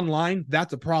online,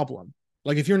 that's a problem.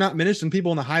 Like if you're not ministering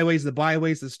people on the highways, the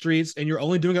byways, the streets, and you're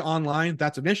only doing it online,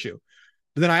 that's an issue.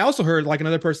 But then I also heard like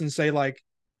another person say like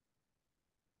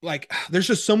there's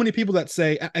just so many people that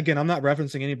say, again, I'm not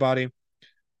referencing anybody,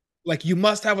 like you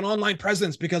must have an online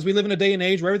presence because we live in a day and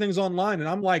age where everything's online. And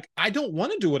I'm like, I don't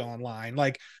want to do it online.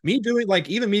 Like me doing, like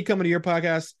even me coming to your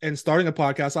podcast and starting a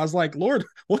podcast, I was like, Lord,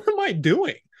 what am I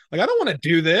doing? Like I don't want to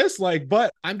do this, like,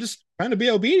 but I'm just trying to be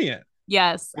obedient,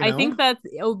 Yes, you I know? think that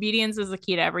obedience is the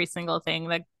key to every single thing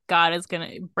that God is going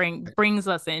to brings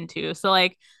us into. So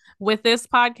like with this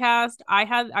podcast,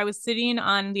 I was sitting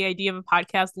on the idea of a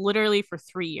podcast literally for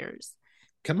 3 years.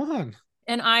 Come on.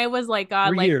 And I was like, God,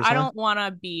 3 like years, I huh? don't want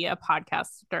to be a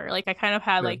podcaster. Like I kind of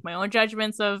had Sure. like my own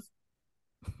judgments of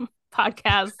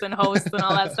podcasts and hosts and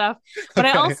all that stuff. But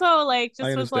I Okay. also like I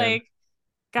just was understand. like,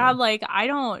 Yeah.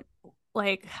 God,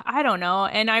 I don't know.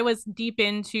 And I was deep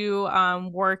into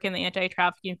work in the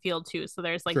anti-trafficking field too. So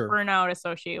there's like Sure. burnout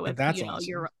associated And with, that's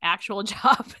your awesome. actual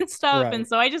job and stuff. And Right.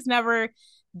 so I just never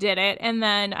did it. And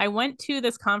then I went to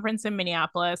this conference in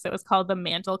Minneapolis. It was called the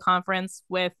Mantle Conference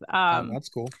with Oh, that's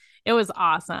cool. it was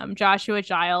awesome. Joshua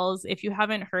Giles. If you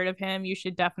haven't heard of him, you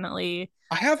should definitely.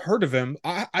 I have heard of him.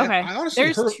 Okay. I honestly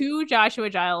There's heard. two Joshua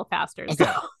Giles pastors.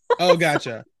 Okay. Oh,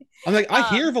 gotcha. I'm like, I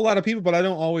hear um of a lot of people, but I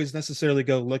don't always necessarily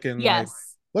go looking like,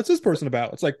 yes. what's this person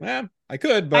about? It's like, I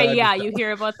could, I but I Yeah, just you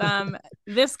hear about them.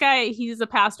 This guy, he's a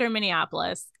pastor in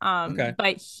Minneapolis. okay,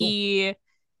 But cool. he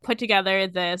put together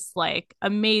this like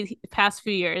amazing past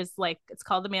few years, like it's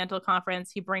called the Mantle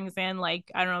Conference. He brings in like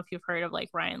I don't know if you've heard of like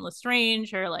Ryan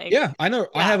Lestrange or like Yeah, I know.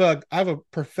 yeah. I have a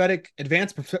prophetic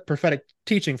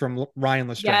teaching from Ryan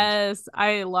Lestrange. Yes,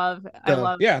 I So love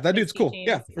yeah, that his dude's cool.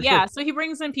 Yeah, teachings. for Yeah, sure. so he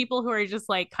brings in people who are just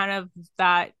like kind of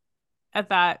that at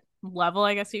that level,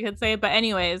 I guess you could say. But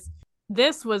anyways,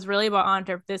 this year was about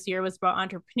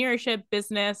entrepreneurship,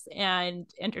 business, and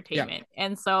Yeah, entertainment.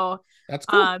 And so that's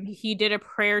cool. he did a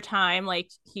prayer time, like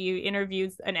he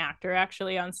interviews an actor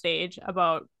actually on stage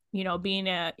about being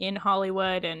in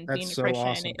Hollywood and That's being a so Christian.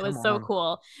 awesome. It Come was so on.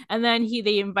 cool. And then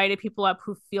they invited people up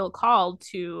who feel called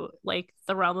to like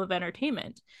the realm of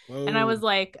entertainment. And I was Whoa.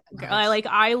 like, Nice.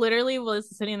 I literally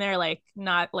was sitting there like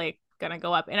not like gonna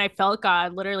go up, and I felt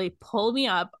God literally pull me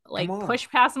up, Come like on. push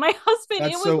past my husband.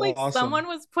 It That's was so like awesome. someone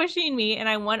was pushing me, and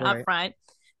I went up Right. front.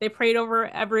 They prayed over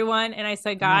everyone, and I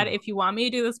said, Come God, on. if you want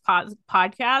me to do this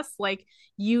podcast, like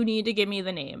you need to give me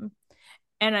the name.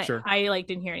 And Sure. I like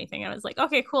didn't hear anything. I was like,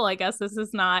 okay, cool. I guess this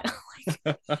is not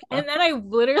like. And then I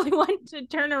literally went to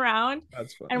turn around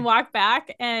That's and funny. walk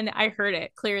back, and I heard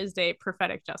it clear as day,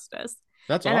 prophetic justice.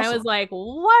 That's And I was awesome. like,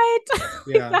 what?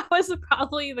 Like, Yeah. that was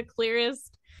probably the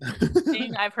clearest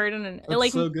thing I've heard in That's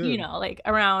like, so good. like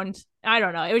around, I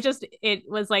don't know. It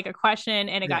was like a question,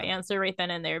 and it got Yeah. answered right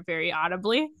then and there very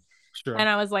audibly. Sure. And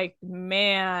I was like,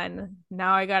 man,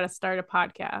 now I got to start a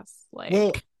podcast.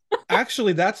 Well, Like,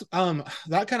 actually, that kind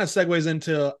of segues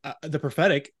into the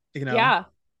prophetic. yeah,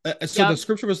 So the yep.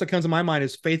 scripture verse that comes to my mind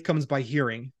is faith comes by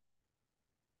hearing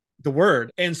the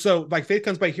word, and so like faith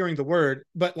comes by hearing the word.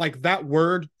 But like that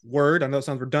word, I know it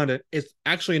sounds redundant. It's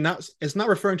actually not. It's not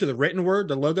referring to the written word,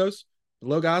 the logos.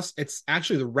 It's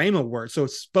actually the rhema word. So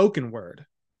it's spoken word.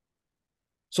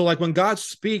 So like when God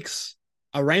speaks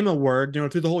a rhema word,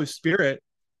 through the Holy Spirit,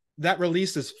 that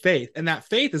releases faith. And that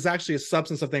faith is actually a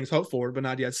substance of things hoped for, but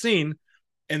not yet seen.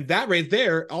 And that right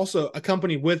there, also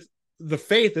accompanied with the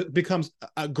faith, it becomes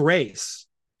a grace,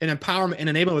 an empowerment, and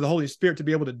enablement with the Holy Spirit to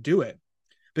be able to do it.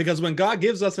 Because when God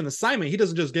gives us an assignment, He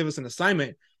doesn't just give us an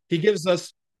assignment, He gives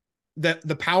us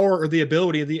the power or the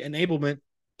ability, the enablement,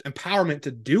 empowerment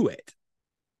to do it.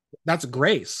 That's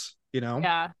grace.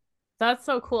 Yeah. That's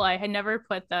so cool. I had never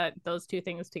put those two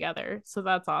things together. So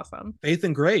that's awesome. Faith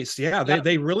and grace. Yeah, they Yep.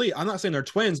 they really. I'm not saying they're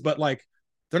twins, but like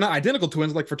they're not identical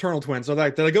twins, like fraternal twins. So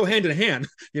like they go hand in hand,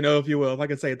 if you will, if I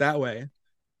could say it that way.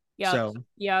 Yep. So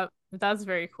Yep. That's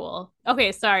very cool.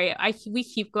 Okay, sorry. We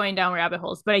keep going down rabbit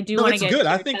holes, but I do no, want to it's get good. into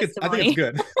I your think it's testimony.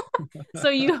 good.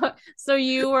 So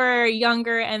you were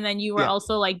younger, and then you were Yeah.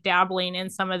 also like dabbling in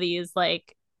some of these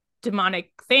like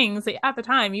demonic things. At the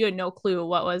time you had no clue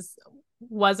what was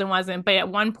and wasn't, but at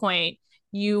one point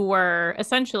you were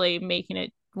essentially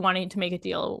wanting to make a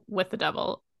deal with the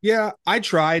devil. Yeah, I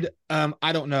tried.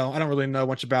 I don't know. I don't really know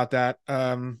much about that.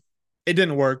 It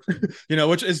didn't work,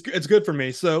 which is it's good for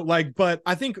me. So like, but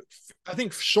I think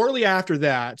shortly after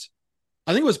that,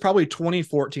 I think it was probably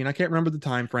 2014. I can't remember the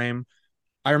time frame.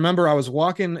 I remember I was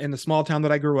walking in the small town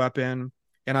that I grew up in,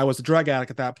 and I was a drug addict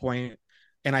at that point,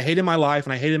 and I hated my life,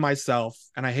 and I hated myself,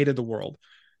 and I hated the world,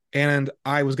 and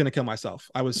I was going to kill myself.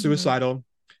 I was Mhm. suicidal,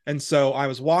 and so I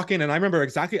was walking, and I remember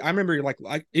exactly. I remember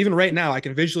like even right now, I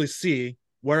can visually see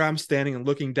where I'm standing and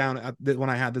looking down at when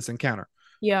I had this encounter.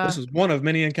 This Yeah. was one of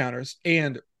many encounters,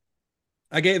 and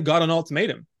I gave God an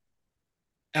ultimatum,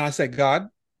 and I said, God,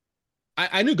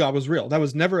 I knew God was real. There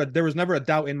was never a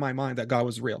doubt in my mind that God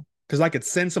was real because I could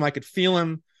sense Him, I could feel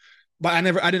Him, but I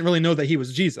didn't really know that He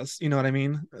was Jesus. You know what I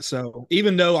mean? So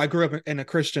even though I grew up in a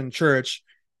Christian church,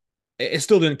 it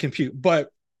still didn't compute. But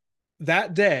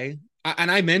that day,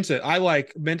 and I meant it. I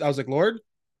was like, Lord,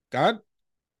 God,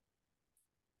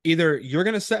 either you're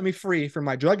gonna set me free from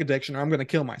my drug addiction, or I'm gonna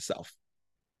kill myself.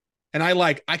 And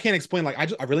I can't explain. I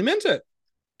really meant it.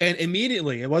 And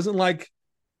immediately, it wasn't like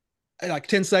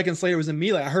 10 seconds later, it was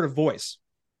immediately I heard a voice,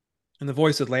 and the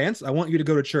voice said, Lance, I want you to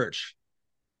go to church.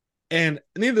 And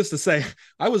needless to say,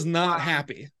 I was not Wow.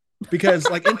 happy because,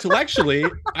 like, intellectually,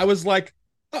 I was like,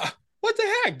 what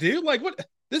the heck, dude? Like, what?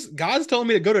 This God's telling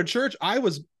me to go to church.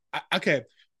 Okay.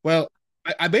 Well,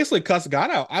 I basically cussed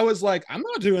God out. I was like, I'm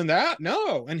not doing that.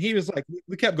 No. And he was like,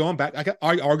 we kept going back.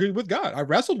 I argued with God. I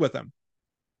wrestled with him.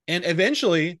 And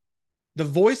eventually, the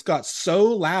voice got so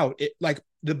loud. It like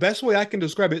the best way I can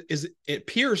describe it is it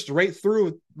pierced right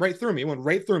through me. It went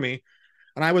right through me.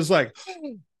 And I was like,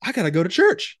 oh, I got to go to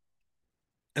church.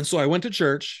 And so I went to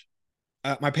church.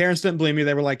 My parents didn't blame me.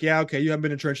 They were like, yeah, okay, you haven't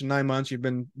been to church in 9 months. You've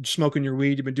been smoking your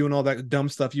weed. You've been doing all that dumb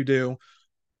stuff you do.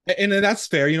 And that's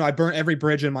fair. I burnt every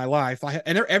bridge in my life.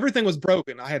 Everything was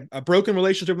broken. I had a broken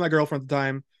relationship with my girlfriend at the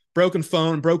time, broken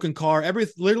phone, broken car.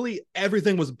 Literally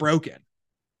everything was broken.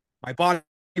 My body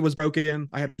was broken.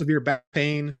 I had severe back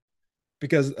pain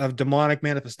because of demonic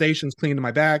manifestations clinging to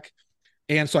my back.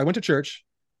 And so I went to church,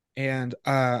 and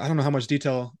I don't know how much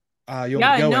detail you want me to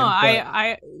Yeah, go no, in, but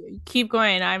I keep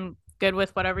going. I'm good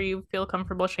with whatever you feel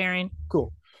comfortable sharing.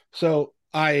 cool. So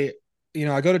I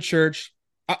go to church.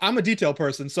 I'm a detail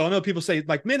person, so I know people say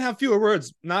like men have fewer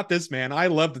words. Not this man. I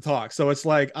love to talk, so it's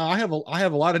like I have a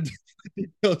lot of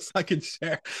details I can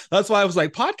share. That's why I was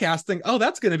like podcasting. Oh,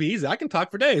 that's gonna be easy. I can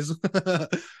talk for days,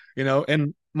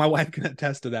 and my wife can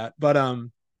attest to that. But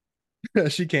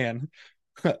She can.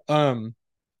 um,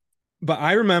 but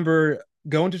I remember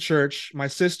going to church. My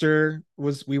sister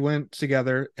was, we went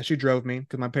together and she drove me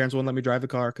because my parents wouldn't let me drive the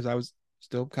car because I was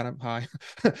still kind of high.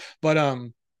 But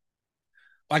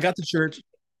I got to church.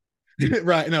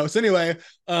 Right. No. So anyway,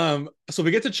 so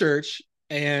we get to church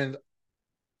and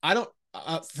I don't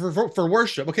for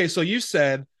worship. Okay, so you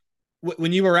said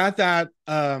when you were at that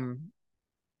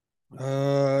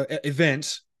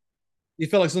event, you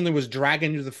felt like something was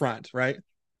dragging you to the front, right?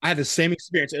 I had the same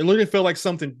experience. It literally felt like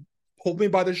something pulled me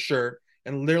by the shirt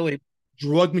and literally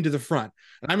drugged me to the front.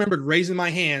 And I remembered raising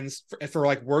my hands for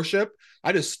like worship.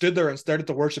 I just stood there and stared at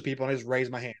the worship people and I just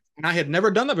raised my hands. And I had never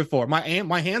done that before. My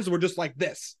hands were just like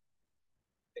this.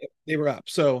 They were up.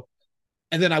 So,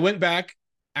 and then I went back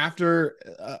after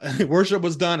worship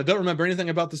was done. I don't remember anything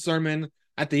about the sermon.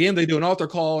 At the end, they do an altar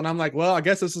call, and I'm like, well, I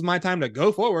guess this is my time to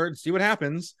go forward, see what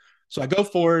happens. So I go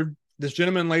forward. This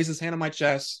gentleman lays his hand on my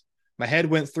chest. My head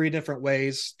went three different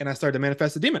ways, and I started to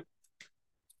manifest a demon.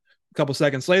 A couple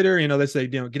seconds later, they say,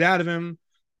 get out of him.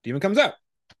 Demon comes out.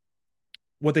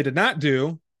 What they did not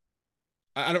do,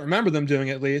 I don't remember them doing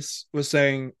at least, was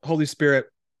saying, Holy Spirit,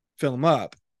 fill him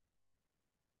up.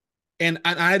 And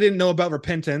I didn't know about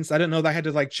repentance. I didn't know that I had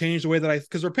to like change the way that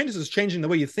because repentance is changing the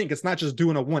way you think. It's not just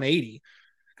doing a 180.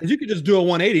 Because you could just do a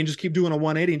 180 and just keep doing a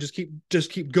 180 and just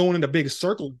keep going into big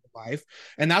circles of life.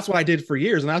 And that's what I did for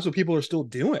years. And that's what people are still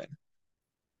doing.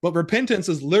 But repentance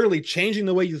is literally changing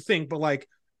the way you think. But like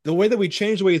the way that we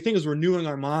change the way you think is renewing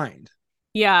our mind.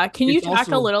 Yeah. Can you It's talk a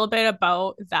also, little bit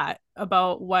about that,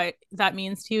 about what that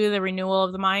means to you, the renewal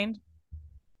of the mind?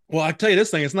 well, I tell you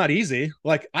this thing, it's not easy.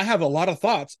 Like I have a lot of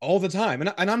thoughts all the time.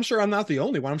 And I'm sure I'm not the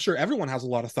only one. I'm sure everyone has a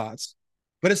lot of thoughts.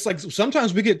 But it's like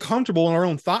sometimes we get comfortable in our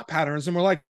own thought patterns and we're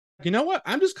like, you know what?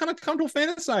 I'm just kind of comfortable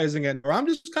fantasizing it, or I'm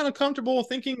just kind of comfortable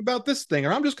thinking about this thing,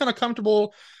 or I'm just kind of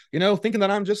comfortable, thinking that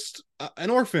I'm just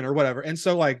an orphan or whatever. And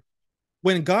so, like,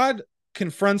 when God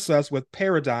confronts us with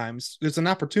paradigms, it's an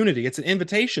opportunity, it's an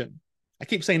invitation. I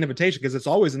keep saying invitation because it's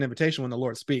always an invitation when the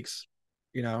Lord speaks,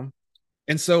 you know?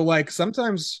 And so, like,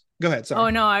 sometimes, go ahead. Oh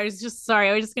Sorry. no, I was just sorry.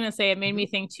 I was just gonna say it made Mm-hmm. me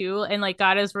think too, and like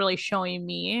God is really showing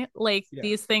me like Yeah.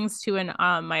 these things too in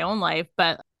my own life.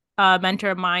 But a mentor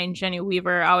of mine, Jenny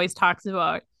Weaver, always talks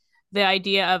about the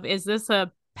idea of, is this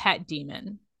a pet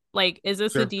demon? Like, is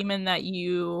this a Sure. demon that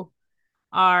you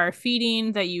are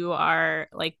feeding, that you are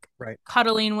like Right.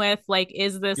 cuddling with? Like,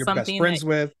 is this You're best something that, friends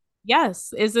with.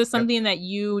 yes, is this Yep. something that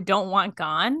you don't want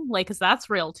gone? Like, because that's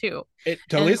real too. It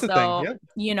totally And is the thing. so, Yep.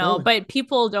 Totally. but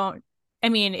people don't, I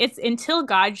mean, it's until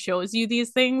God shows you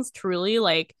these things truly,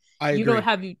 like I you don't agree.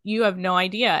 have, you have no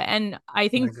idea. And I I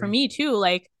think for agree. me too,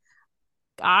 like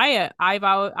I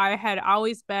had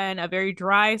always been a very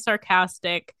dry,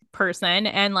 sarcastic person,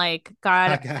 and like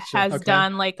I God gotcha. has Okay.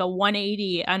 done like a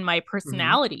 180 on my Mm-hmm.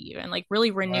 personality and like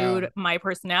really renewed Wow. my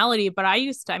personality. But I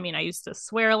used to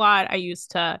swear a lot. I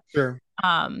used to Sure.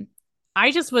 um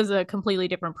I just was a completely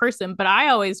different person, but I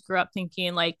always grew up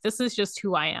thinking like this is just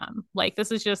who I am. Like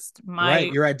this is just Right.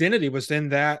 my, Your identity was in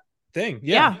that thing.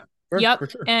 Yeah. yeah. Yep. For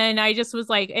sure. And I just was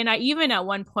like, and I even at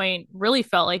one point really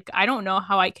felt like I don't know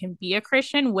how I can be a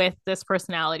Christian with this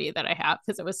personality that I have,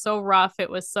 because it was so rough. It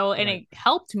was so, and Right. it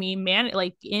helped me man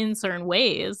like in certain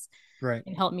ways Right.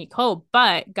 and helped me cope.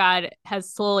 But God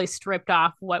has slowly stripped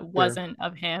off what Sure. wasn't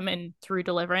of him and through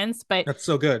deliverance. But That's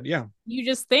so good. Yeah. you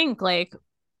just think like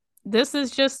this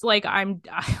is just like I'm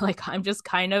just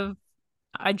kind of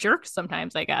a jerk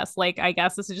sometimes, I guess. Like I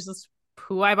guess this is just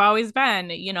who I've always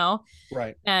been.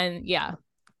 Right. And yeah,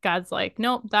 God's like,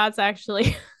 nope, that's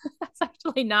actually that's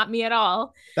actually not me at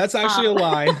all. That's actually a Um,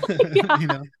 lie.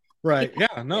 yeah, Right. yeah,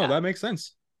 Yeah. No, yeah, that makes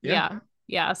sense. Yeah. yeah,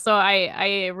 yeah. So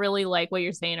I really like what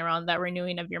you're saying around that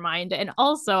renewing of your mind. And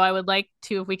also I would like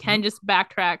to, if we Mhm. can, just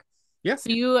backtrack. Yeah.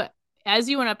 So as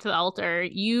you went up to the altar,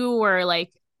 you were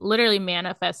like literally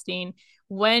manifesting.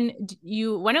 When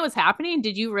it was happening,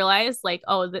 did you realize like,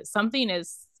 oh, that something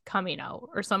is coming out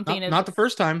or something is, Not the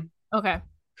first time. okay.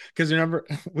 Because remember,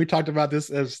 we talked about this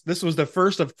as this was the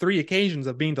first of three occasions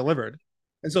of being delivered.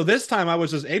 And so this time I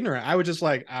was just ignorant. I was just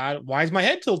like, why is my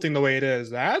head tilting the way it is?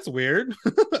 That's weird.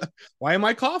 Why am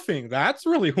I coughing? That's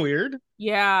really weird.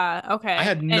 Yeah, I okay.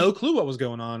 had And no clue what was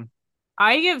going on.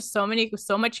 I give so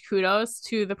much kudos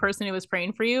to the person who was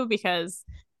praying for you, because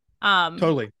um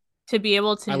Totally. to be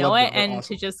able to I know loved it them. They're and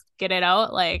to awesome. just get it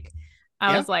out, like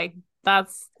I Yeah. was like,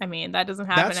 I mean, that doesn't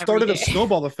That happen every started a day.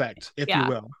 snowball effect, if you Yeah.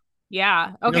 will.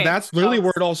 Yeah. Okay. That's literally So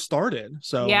where it all started.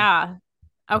 So yeah.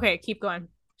 Okay, keep going.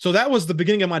 so that was the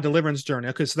beginning of my deliverance journey.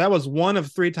 Okay, so that was one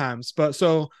of three times. But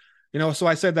so, so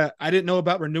I said that I didn't know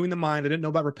about renewing the mind. I didn't know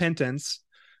about repentance.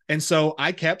 And so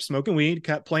I kept smoking weed,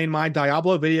 kept playing my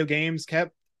Diablo video games,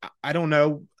 kept I don't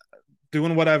know,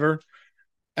 doing whatever,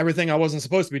 everything I wasn't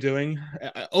supposed to be doing.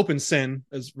 Open sin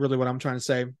is really what I'm trying to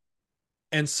say.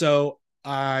 And so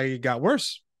I got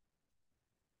worse,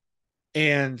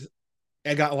 and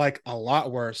it got like a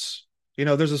lot worse.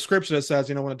 There's a scripture that says,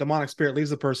 when a demonic spirit leaves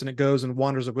the person, it goes and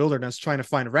wanders the wilderness trying to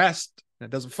find rest. And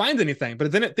it doesn't find anything,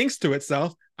 but then it thinks to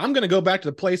itself, I'm going to go back to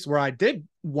the place where I did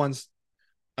once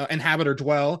inhabit or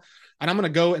dwell, and I'm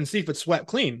going to go and see if it's swept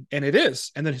clean. And it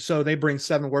is. And then so they bring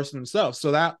seven worse than themselves.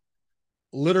 So that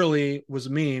literally was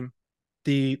me.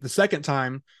 The second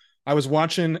time I was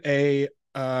watching a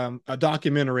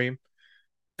documentary,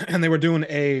 and they were doing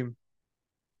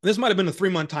this might have been a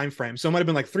 3-month time frame. So it might have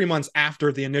been like 3 months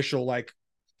after the initial like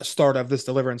start of this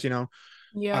deliverance. I was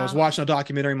Yeah. watching a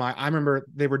documentary. I remember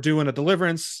they were doing a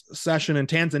deliverance session in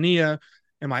Tanzania,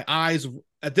 and my eyes,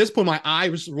 at this point, my eye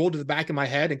was rolled to the back of my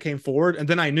head and came forward. And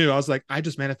then I knew, I was like, I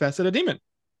just manifested a demon,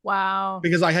 Wow.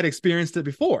 because I had experienced it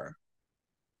before.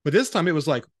 But this time it was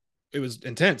like, it was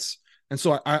intense. And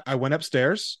so I went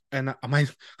upstairs, and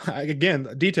again,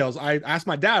 details. I asked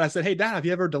my dad, I said, hey, Dad, have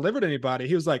you ever delivered anybody?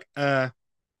 He was like, no.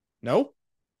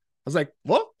 I was like,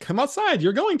 well, come outside.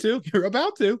 You're going to. You're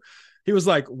about to. He was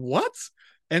like, what?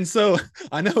 And so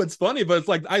I know it's funny, but it's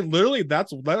like,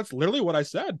 that's literally what I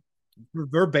said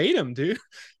verbatim, dude.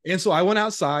 And so I went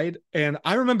outside, and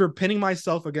I remember pinning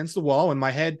myself against the wall and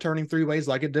my head turning 3 ways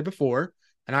like it did before.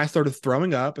 And I started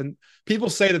throwing up. And people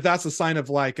say that that's a sign of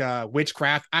like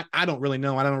witchcraft. I don't really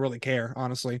know. I don't really care,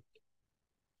 honestly.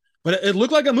 But it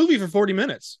looked like a movie for 40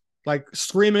 minutes, like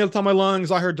screaming at the top of my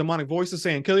lungs. I heard demonic voices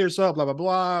saying, kill yourself, blah, blah,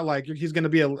 blah. Like he's going to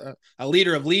be a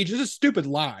leader of legions. Just stupid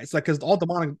lies. Like, because all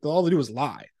they do is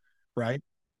lie. Right.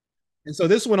 And so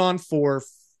this went on for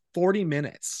 40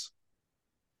 minutes.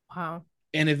 Wow.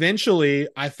 And eventually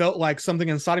I felt like something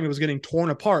inside of me was getting torn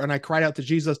apart. And I cried out to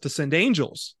Jesus to send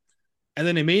angels. And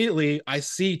then immediately I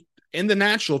see in the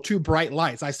natural 2 bright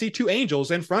lights. I see 2 angels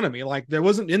in front of me. Like there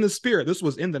wasn't in the spirit. This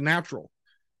was in the natural.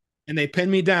 And they pinned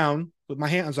me down with my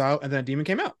hands out, and then a demon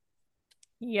came out.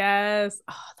 Yes.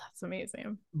 Oh, that's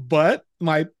amazing. But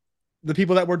the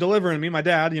people that were delivering me, my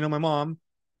dad, my mom,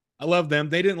 I love them.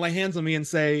 They didn't lay hands on me and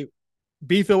say,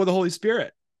 be filled with the Holy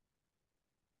Spirit.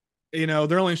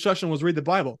 Their only instruction was read the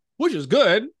Bible, which is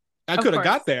good. I Of could have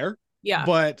got course. there, Yeah.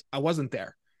 but I wasn't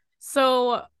there.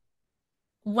 So Yeah.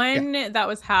 when that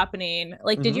was happening,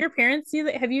 like, did Mm-hmm. your parents see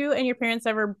that? Have you and your parents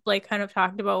ever like kind of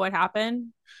talked about what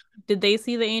happened? Did they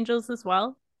see the angels as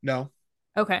well? No,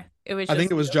 Okay. It was I think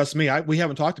just it was you. just me. We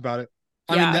haven't talked about it.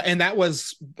 I mean, Yeah. and that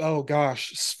was, oh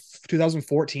gosh,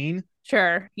 2014.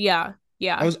 Sure. Yeah. That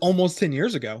Yeah. was almost 10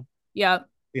 years ago, Yep.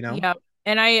 you know? Yep.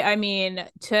 And I mean,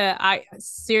 I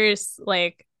serious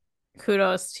like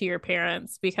kudos to your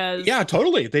parents because Yeah,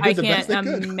 totally. They I did the best can't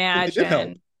they could. And they did help.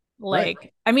 imagine Right.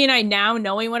 like I mean I now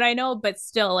knowing what I know, but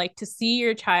still like to see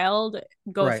your child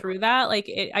go Right. through that, like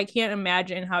I can't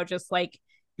imagine how just like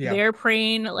Yeah. they're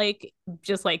praying like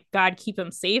just like God keep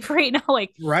them safe right now.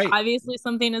 Like Right. obviously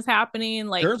something is happening,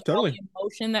 like Sure. all Totally. the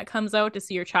emotion that comes out to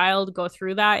see your child go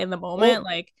through that in the moment, Well,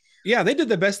 like yeah, they did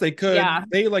the best they could. yeah,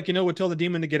 They like, would tell the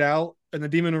demon to get out, and the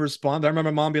demon would respond. I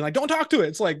remember mom being like, don't talk to it.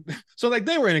 It's like, so like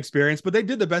they were inexperienced, but they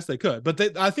did the best they could.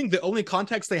 But I think the only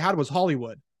context they had was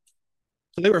Hollywood.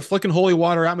 So they were flicking holy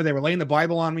water at me. They were laying the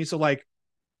Bible on me. So like,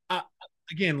 I,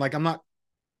 again, like I'm not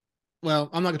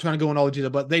trying to go into all the detail,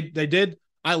 but they did.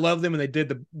 I love them, and they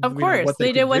did of what course they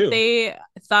they did could what do. they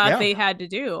thought Yeah. they had to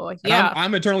do. And I'm Yeah,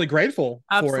 I'm eternally grateful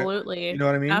for it. You absolutely. know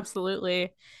what I mean?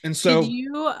 Absolutely. And Did so,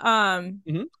 you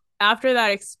mhm, after that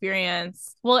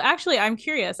experience, well, actually, I'm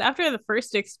curious. After the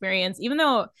first experience, even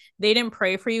though they didn't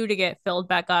pray for you to get filled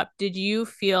back up, did you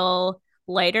feel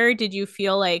lighter? Did you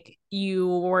feel like you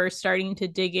were starting to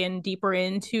dig in deeper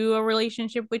into a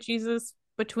relationship with Jesus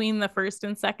between the first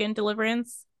and second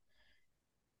deliverance?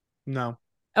 no.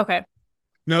 Okay.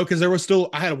 No, because there was still,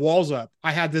 I had walls up.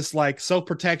 I had this like self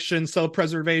protection, self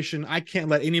preservation. I can't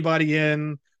let anybody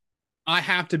in. I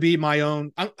have to be my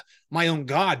own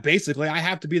God, basically. I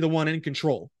have to be the one in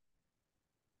control.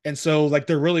 And so, like,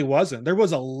 there was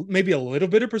maybe a little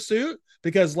bit of pursuit,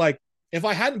 because, like, if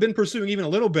I hadn't been pursuing even a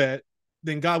little bit,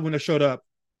 then God wouldn't have showed up.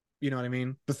 You know what I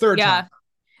mean? The third time. Yeah.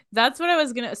 That's what I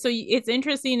was gonna. So it's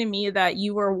interesting to me that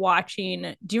you were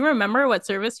watching. Do you remember what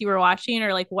service you were watching,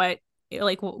 or like what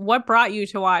brought you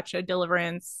to watch a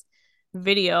deliverance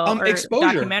video or Exposure.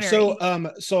 So,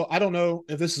 documentary? so I don't know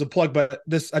if this is a plug, but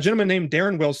a gentleman named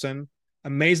Darren Wilson,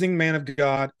 amazing man of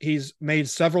God. He's made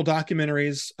several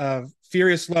documentaries of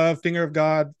Furious Love, Finger of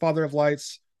God, Father of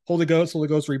Lights, Holy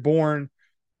Ghost Reborn,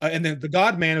 and then The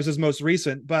God Man is his most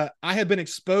recent. But I had been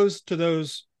exposed to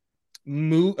those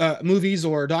movies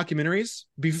or documentaries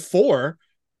before,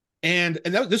 and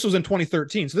this was in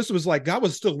 2013. So this was like God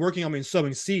was still working on me and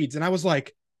sowing seeds. And I was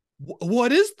like,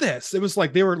 what is this? It was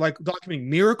like they were like documenting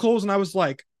miracles, and I was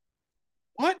like,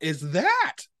 what is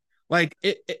that? Like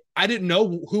I didn't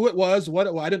know who it was,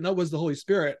 I didn't know it was the Holy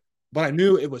Spirit, but I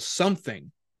knew it was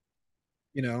something,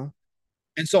 you know.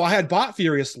 And so I had bought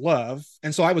Furious Love,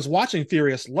 and so I was watching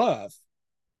Furious Love,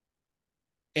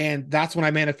 and that's when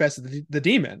I manifested the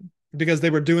demon, because they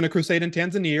were doing a crusade in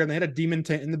Tanzania and they had a demon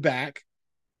tent in the back.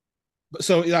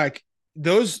 So like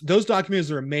those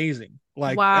documentaries are amazing.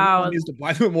 Like everyone Wow, needs to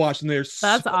buy them and watch them. They're so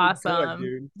that's good, awesome.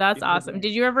 dude. That's They really awesome. are.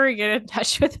 Did you ever get in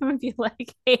touch with him and be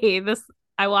like, "Hey, this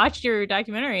I watched your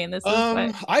documentary and this is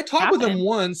what I talked with him happened."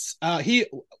 once.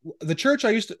 The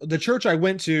church I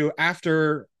went to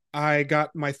after I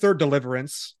got my third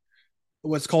deliverance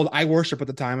was called I Worship at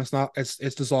the time. It's not. It's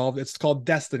dissolved. It's called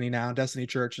Destiny now. Destiny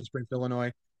Church in Springfield,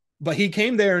 Illinois. But he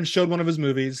came there and showed one of his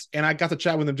movies, and I got to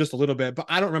chat with him just a little bit. But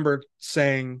I don't remember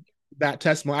saying that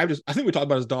testimony. I think we talked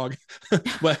about his dog,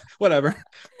 but whatever,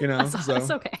 you know. That's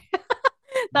So, okay.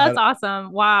 That's but awesome.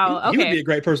 he, Wow. he would Okay. be a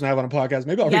great person to have on a podcast.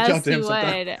 Maybe I'll reach out Yes, to he him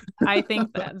sometime. would. I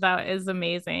think that is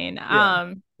amazing.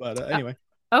 Yeah. But Uh, anyway,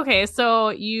 okay, so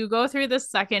you go through the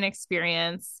second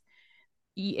experience.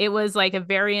 It was like a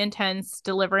very intense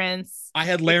deliverance I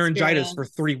had laryngitis for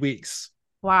experience. 3 weeks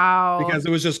Wow. because it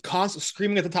was just constant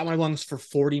screaming at the top of my lungs for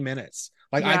 40 minutes.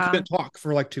 Like I Yeah. couldn't talk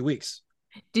for like 2 weeks.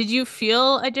 Did you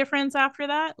feel a difference after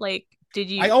that? Like, did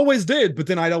I you? always did, but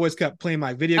then I'd always kept playing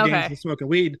my video games Okay. and smoking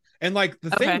weed. And like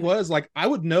the thing Okay. was, like I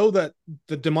would know that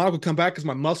the demonic would come back because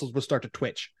my muscles would start to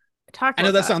twitch. Talk I know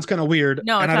about that that. sounds kind of weird,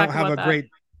 No, and I don't talk have about a that. great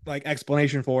like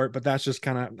explanation for it, but that's just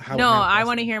kind of how No, it I want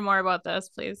manifested. to hear more about this,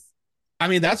 please. I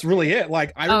mean, that's really it.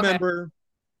 Like I Okay. remember,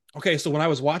 okay, so when I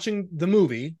was watching the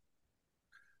movie,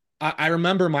 I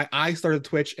remember my eyes started to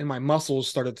twitch and my muscles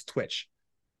started to twitch.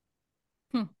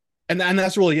 Hmm. And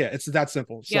that's really it. It's that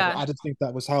simple. So Yeah. I just think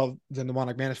that was how the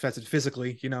demonic manifested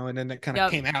physically, and then it kind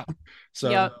of Yep. came out.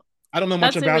 So Yep. I don't know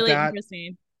much That's a about really that.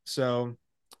 interesting. So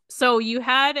So you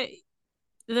had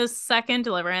the second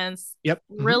deliverance, yep.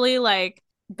 really like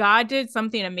God did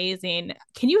something amazing.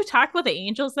 Can you talk about the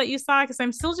angels that you saw? Because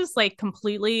I'm still just like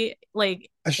completely like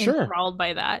Sure. enthralled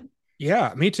by that.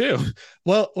 Yeah, me too.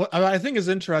 Well, what I think is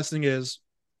interesting is,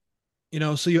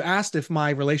 so you asked if my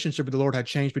relationship with the Lord had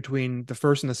changed between the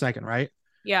first and the second, right?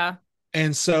 Yeah.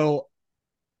 And so,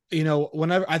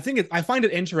 whenever I find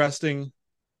it interesting,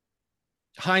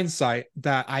 hindsight,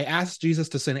 that I asked Jesus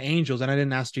to send angels, and I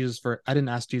didn't ask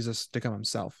Jesus to come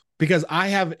himself, because I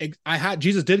had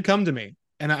Jesus did come to me,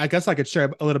 and I guess I could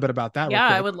share a little bit about that real Yeah,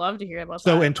 I quick. would love to hear about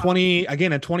So that. in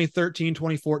 2013,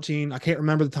 2014, I can't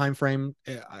remember the time frame.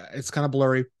 It's kind of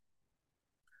blurry.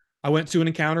 I went to an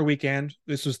encounter weekend.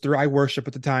 This was through I Worship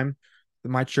at the time,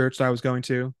 my church that I was going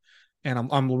to, and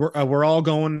we're all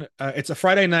going. It's a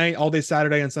Friday night, all day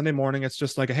Saturday and Sunday morning. It's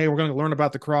just like, hey, we're going to learn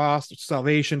about the cross,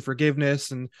 salvation,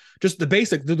 forgiveness, and just the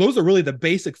basic. Those are really the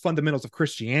basic fundamentals of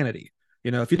Christianity.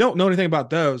 If you don't know anything about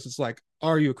those, it's like,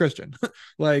 are you a Christian?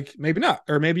 Like maybe not,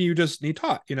 or maybe you just need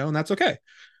taught, and that's okay.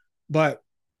 But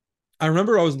I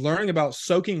remember I was learning about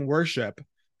soaking worship,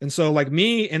 and so like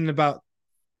me and about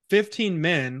 15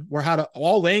 men were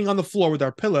all laying on the floor with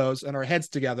our pillows and our heads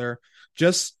together,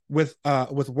 just with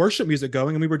worship music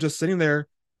going, and we were just sitting there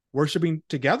worshiping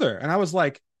together. And I was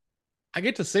like, I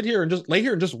get to sit here and just lay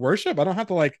here and just worship. I don't have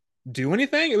to like do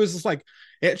anything. It was just like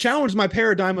it challenged my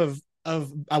paradigm of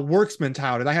a works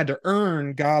mentality. I had to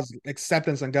earn God's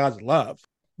acceptance and God's love.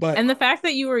 But And the fact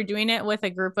that you were doing it with a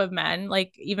group of men,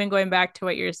 like even going back to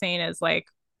what you're saying is like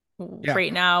yeah.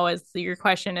 right now, as your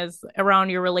question is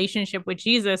around your relationship with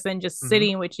Jesus and just Mm-hmm.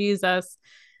 sitting with Jesus.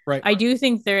 Right. I do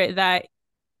think that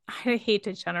I hate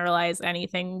to generalize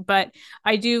anything, but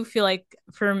I do feel like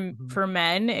Mm-hmm. for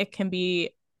men it can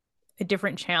be a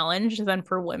different challenge than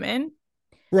for women.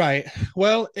 Right.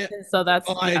 Well, And so that's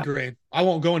I yeah. agree. I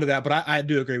won't go into that, but I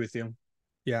do agree with you.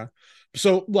 Yeah.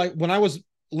 So like when I was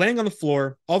laying on the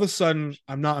floor, all of a sudden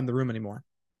I'm not in the room anymore.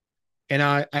 And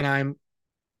I'm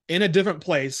in a different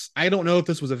place. I don't know if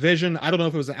this was a vision. I don't know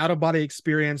if it was an out of body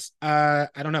experience. I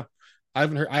don't know. I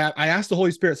haven't heard. I asked the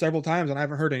Holy Spirit several times and I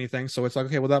haven't heard anything. So it's like,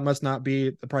 okay, well, that must not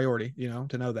be the priority,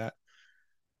 to know that.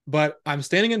 But I'm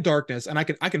standing in darkness and I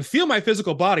can feel my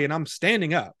physical body, and I'm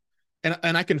standing up,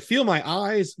 and I can feel my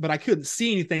eyes, but I couldn't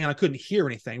see anything and I couldn't hear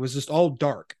anything. It was just all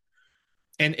dark.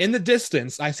 And in the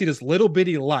distance, I see this little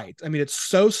bitty light. I mean, it's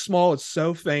so small, it's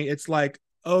so faint. It's like,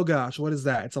 oh gosh, what is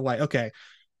that? It's a light. Okay.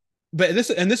 But this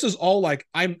is all like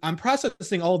I'm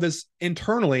processing all this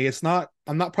internally.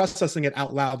 I'm not processing it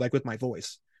out loud like with my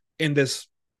voice in this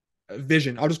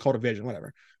vision. I'll just call it a vision,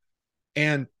 whatever.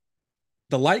 And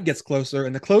the light gets closer,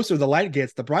 and the closer the light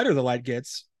gets, the brighter the light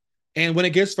gets. And when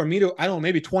it gets from me to, I don't know,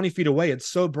 maybe 20 feet away, it's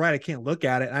so bright I can't look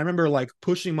at it. And I remember like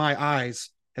pushing my eyes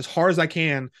as hard as I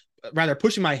can, rather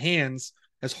pushing my hands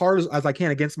as hard as I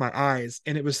can against my eyes.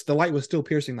 And it was, the light was still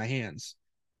piercing my hands.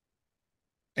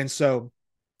 And so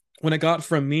when it got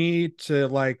from me to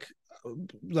like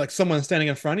someone standing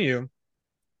in front of you,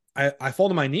 I fall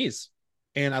to my knees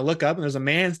and I look up and there's a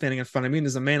man standing in front of me and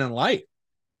there's a man in light.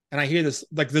 And I hear this,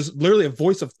 like there's literally a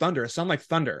voice of thunder. It sounds like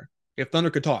thunder. If thunder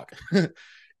could talk.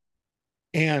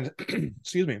 And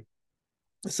excuse me,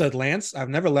 it said, Lance, I've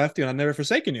never left you and I've never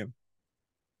forsaken you.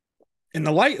 And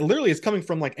the light literally is coming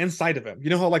from like inside of him. You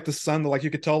know how like the sun, like you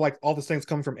could tell like all these things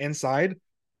coming from inside.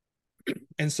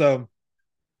 And so,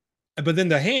 but then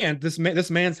the hand, this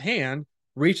man's hand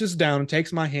reaches down and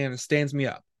takes my hand and stands me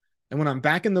up. And when I'm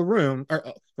back in the room, or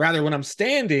rather when I'm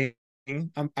standing,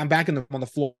 I'm back on the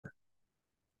floor.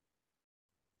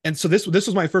 And so this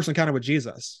was my first encounter with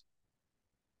Jesus.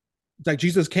 It's like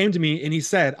Jesus came to me and he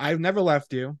said, I've never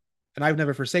left you and I've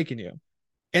never forsaken you.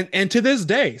 And to this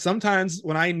day, sometimes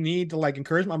when I need to like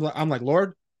encouragement, I'm like,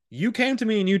 Lord, you came to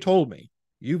me and you told me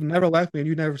you've never left me and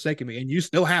you've never forsaken me, and you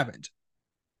still haven't.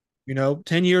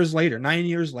 10 years later, 9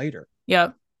 years later.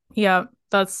 Yep. Yep.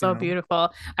 That's You so know,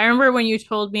 beautiful. I remember when you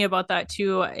told me about that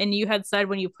too, and you had said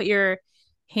when you put your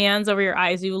hands over your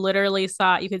eyes, you literally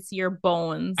you could see your I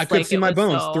bones. could Like see it my was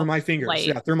bones through so my fingers, light.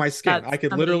 yeah, through my skin. That's I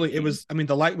could literally, it amazing. was, I mean,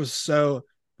 the light was so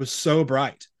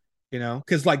bright,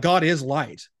 because like God is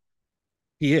light.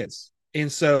 He is.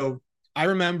 And so I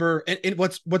remember, and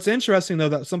what's interesting though,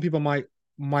 that some people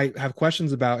might have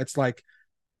questions about, it's like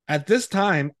at this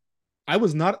time, I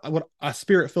was not a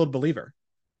spirit filled believer.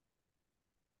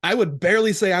 I would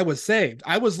barely say I was saved.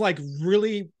 I was like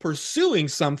really pursuing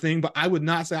something, but I would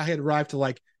not say I had arrived to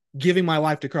like giving my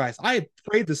life to Christ. I had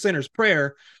prayed the sinner's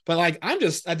prayer, but like I'm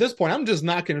just at this point, I'm just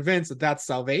not convinced that that's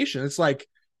salvation. It's like,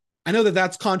 I know that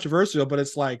that's controversial, but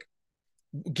it's like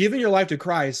giving your life to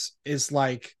Christ is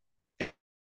like,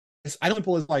 I don't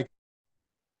feel it's like,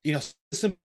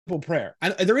 simple prayer.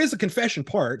 There is a confession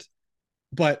part,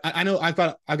 but I know I've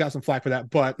got some flack for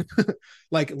that, but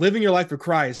like living your life for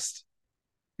Christ,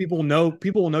 people will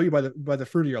know you by the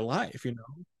fruit of your life.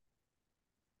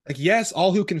 Like, yes,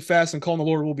 all who confess and call on the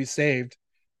Lord will be saved.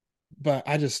 But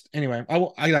anyway,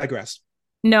 I digress.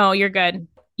 No, you're good.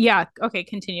 Yeah. Okay.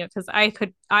 Continue. Because I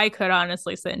could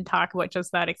honestly sit and talk about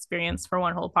just that experience for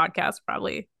one whole podcast,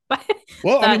 probably. But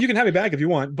Well, I mean, that, you can have me back if you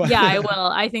want, but yeah, I will.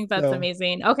 I think that's so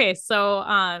amazing. Okay. So,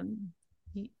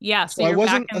 yeah. So so I you're back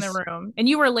wasn't in a, the room and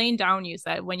you were laying down, you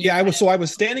said, when you yeah, I kind was, of, so I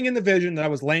was standing in the vision that I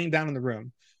was laying down in the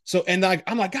room. So, and like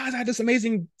I'm like, guys, I had this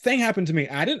amazing thing happen to me.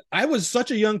 I was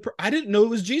such a I didn't know it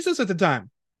was Jesus at the time.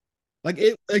 Like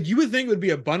you would think it would be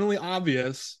abundantly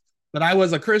obvious that I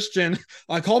was a Christian.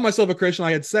 I called myself a Christian.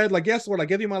 I had said, like, yes, Lord, I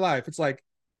give you my life. It's like,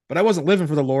 but I wasn't living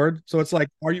for the Lord. So it's like,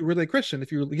 are you really a Christian?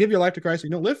 If you give your life to Christ, you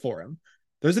don't live for him.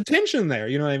 There's a tension there,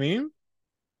 you know what I mean?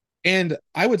 And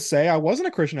I would say I wasn't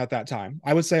a Christian at that time.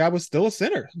 I would say I was still a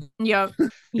sinner, yep.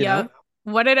 you know? Yep.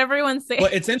 What did everyone say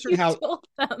But it's when interesting you how told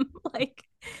them? Like,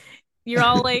 you're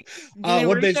all like doing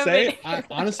what they worship say. and I you're like,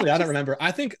 honestly I don't just, remember.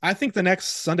 I think the next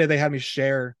Sunday they had me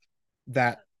share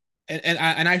that, and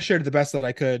I shared the best that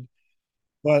I could.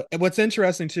 But what's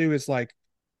interesting too is like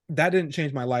that didn't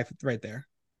change my life right there.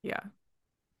 yeah.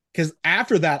 Because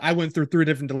after that, I went through 3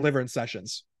 different deliverance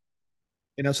sessions.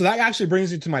 So that actually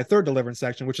brings me to my third deliverance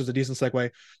section, which is a decent segue.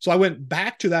 So I went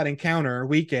back to that encounter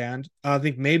weekend, I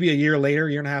think maybe a year later,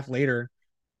 year and a half later,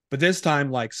 but this time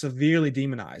like severely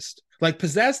demonized. Like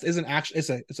possessed isn't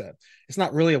actually, it's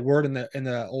not really a word in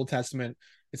the Old Testament.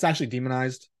 It's actually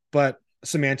demonized, but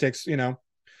semantics.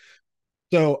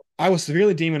 So I was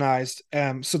severely demonized.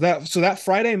 So that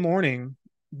Friday morning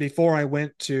before I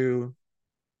went to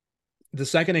the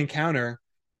second encounter,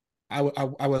 I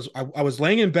was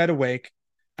laying in bed awake,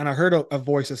 and I heard a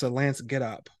voice that said, "Lance, get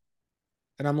up."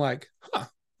 And I'm like, "Huh?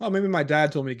 Oh, maybe my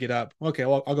dad told me to get up. Okay,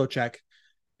 well, I'll go check."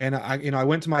 And I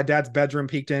went to my dad's bedroom,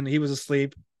 peeked in. He was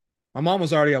asleep. My mom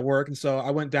was already at work, and so I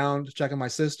went down to check on my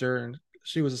sister, and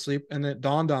she was asleep. And it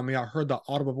dawned on me, I heard the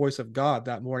audible voice of God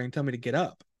that morning tell me to get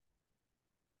up.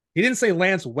 He didn't say,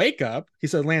 "Lance, wake up." He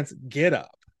said, "Lance, get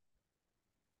up."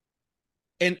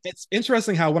 And it's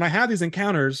interesting how when I had these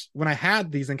encounters, at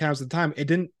the time, it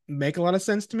didn't make a lot of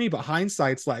sense to me. But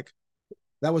hindsight's like,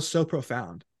 that was so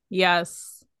profound,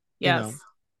 Yes. you know. Yes.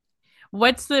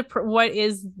 What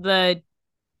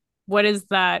is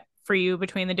that for you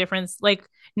between the difference? Like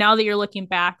now that you're looking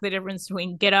back, the difference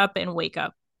between get up and wake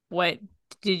up. What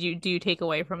do you take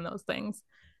away from those things?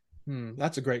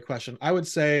 That's a great question. I would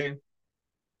say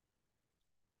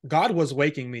God was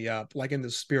waking me up, like in the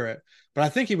spirit. But I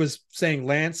think he was saying,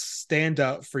 Lance, stand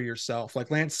up for yourself.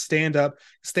 Like, Lance, stand up,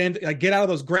 like, get out of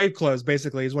those grave clothes,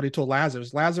 basically, is what he told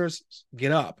Lazarus. Lazarus,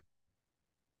 get up.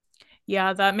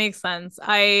 Yeah, that makes sense.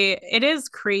 It is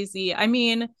crazy. I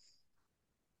mean,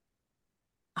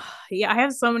 yeah, I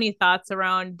have so many thoughts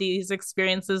around these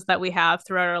experiences that we have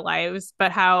throughout our lives,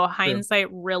 but how True. hindsight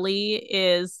really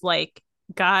is like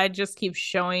God just keeps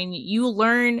showing you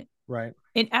learn Right.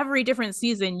 in every different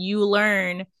season, you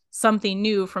learn something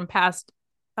new from past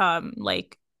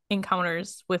like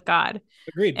encounters with God.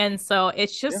 Agreed. And so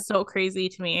it's Yeah. just so crazy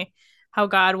to me how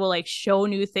God will like show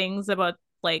new things about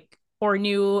like or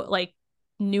new like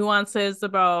nuances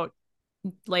about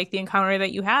like the encounter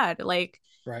that you had. Like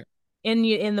Right.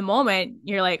 in the moment,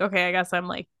 you're like, okay, I guess I'm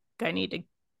like I need to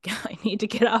I need to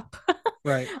get up.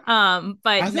 Right. But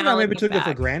I think I now maybe looking took it for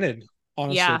back, granted,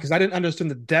 honestly, yeah, because I didn't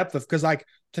understand the depth of, because like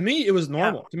to me it was yeah.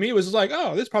 normal. To me it was like,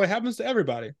 oh, this probably happens to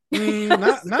everybody. Not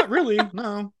Yes. not really.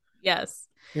 No. Yes.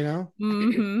 You know?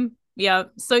 Mm-hmm. Yeah.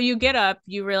 So you get up,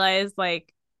 you realize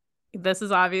like this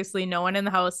is obviously no one in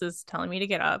the house is telling me to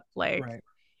get up. Like, Right.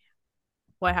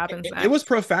 what happens It was next?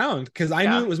 profound because I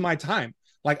knew Yeah. it was my time.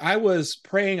 Like I was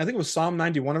praying, I think it was Psalm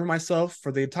 91 over myself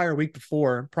for the entire week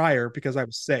before prior because I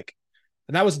was sick.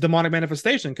 And that was demonic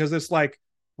manifestation because it's like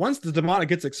once the demonic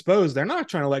gets exposed, they're not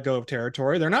trying to let go of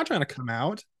territory. They're not trying to come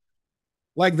out.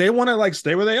 Like they want to like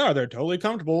stay where they are. They're totally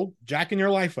comfortable jacking your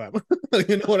life up.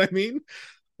 You know what I mean?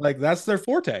 Like that's their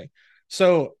forte.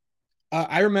 So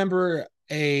I remember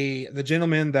the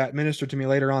gentleman that ministered to me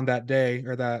later on that day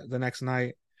or that the next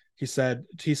night. He sent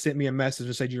me a message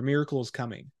and said your miracle is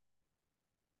coming.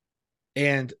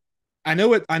 And I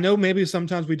know it. I know maybe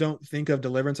sometimes we don't think of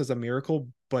deliverance as a miracle,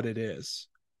 but it is.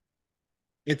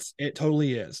 It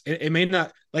totally is. It may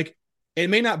not like it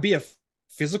may not be a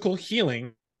physical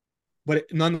healing, but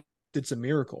it's a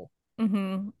miracle.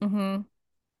 Mm-hmm. Mm-hmm.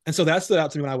 And so that stood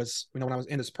out to me when I was, when I was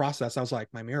in this process. I was like,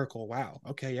 my miracle, wow,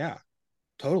 okay, yeah,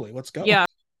 totally, let's go. Yeah.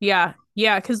 Yeah.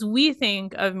 Yeah. Because we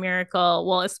think of miracle,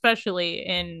 well, especially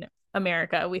in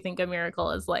America, we think of miracle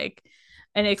as like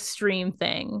an extreme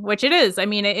thing, which it is. I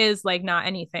mean, it is like not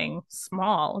anything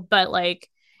small, but like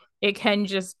it can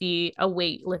just be a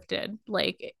weight lifted,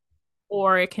 like,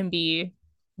 or it can be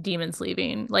demons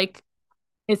leaving. Like,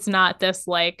 it's not this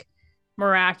like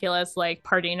miraculous like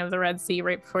parting of the Red Sea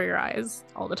right before your eyes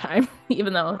all the time,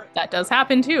 even though that does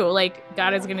happen too. Like,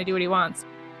 God is going to do what he wants.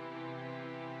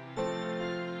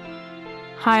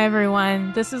 Hi,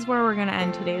 everyone. This is where we're going to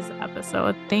end today's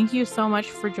episode. Thank you so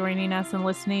much for joining us and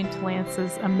listening to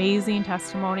Lance's amazing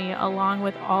testimony, along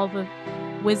with all the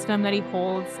wisdom that he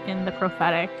holds in the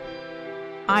prophetic.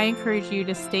 I encourage you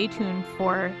to stay tuned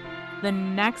for the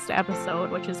next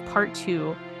episode, which is part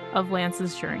 2 of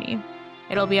Lance's journey.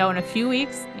 It'll be out in a few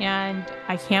weeks, and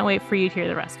I can't wait for you to hear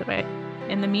the rest of it.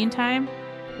 In the meantime,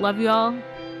 love you all.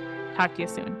 Talk to you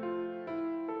soon.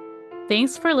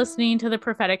 Thanks for listening to the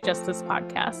Prophetic Justice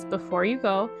Podcast. Before you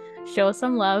go, show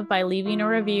some love by leaving a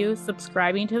review,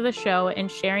 subscribing to the show,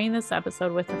 and sharing this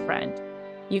episode with a friend.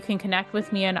 You can connect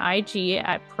with me on IG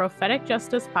at Prophetic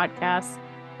Justice Podcast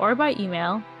or by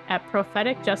email at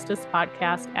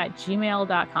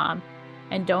propheticjusticepodcast@gmail.com.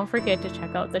 And don't forget to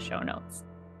check out the show notes.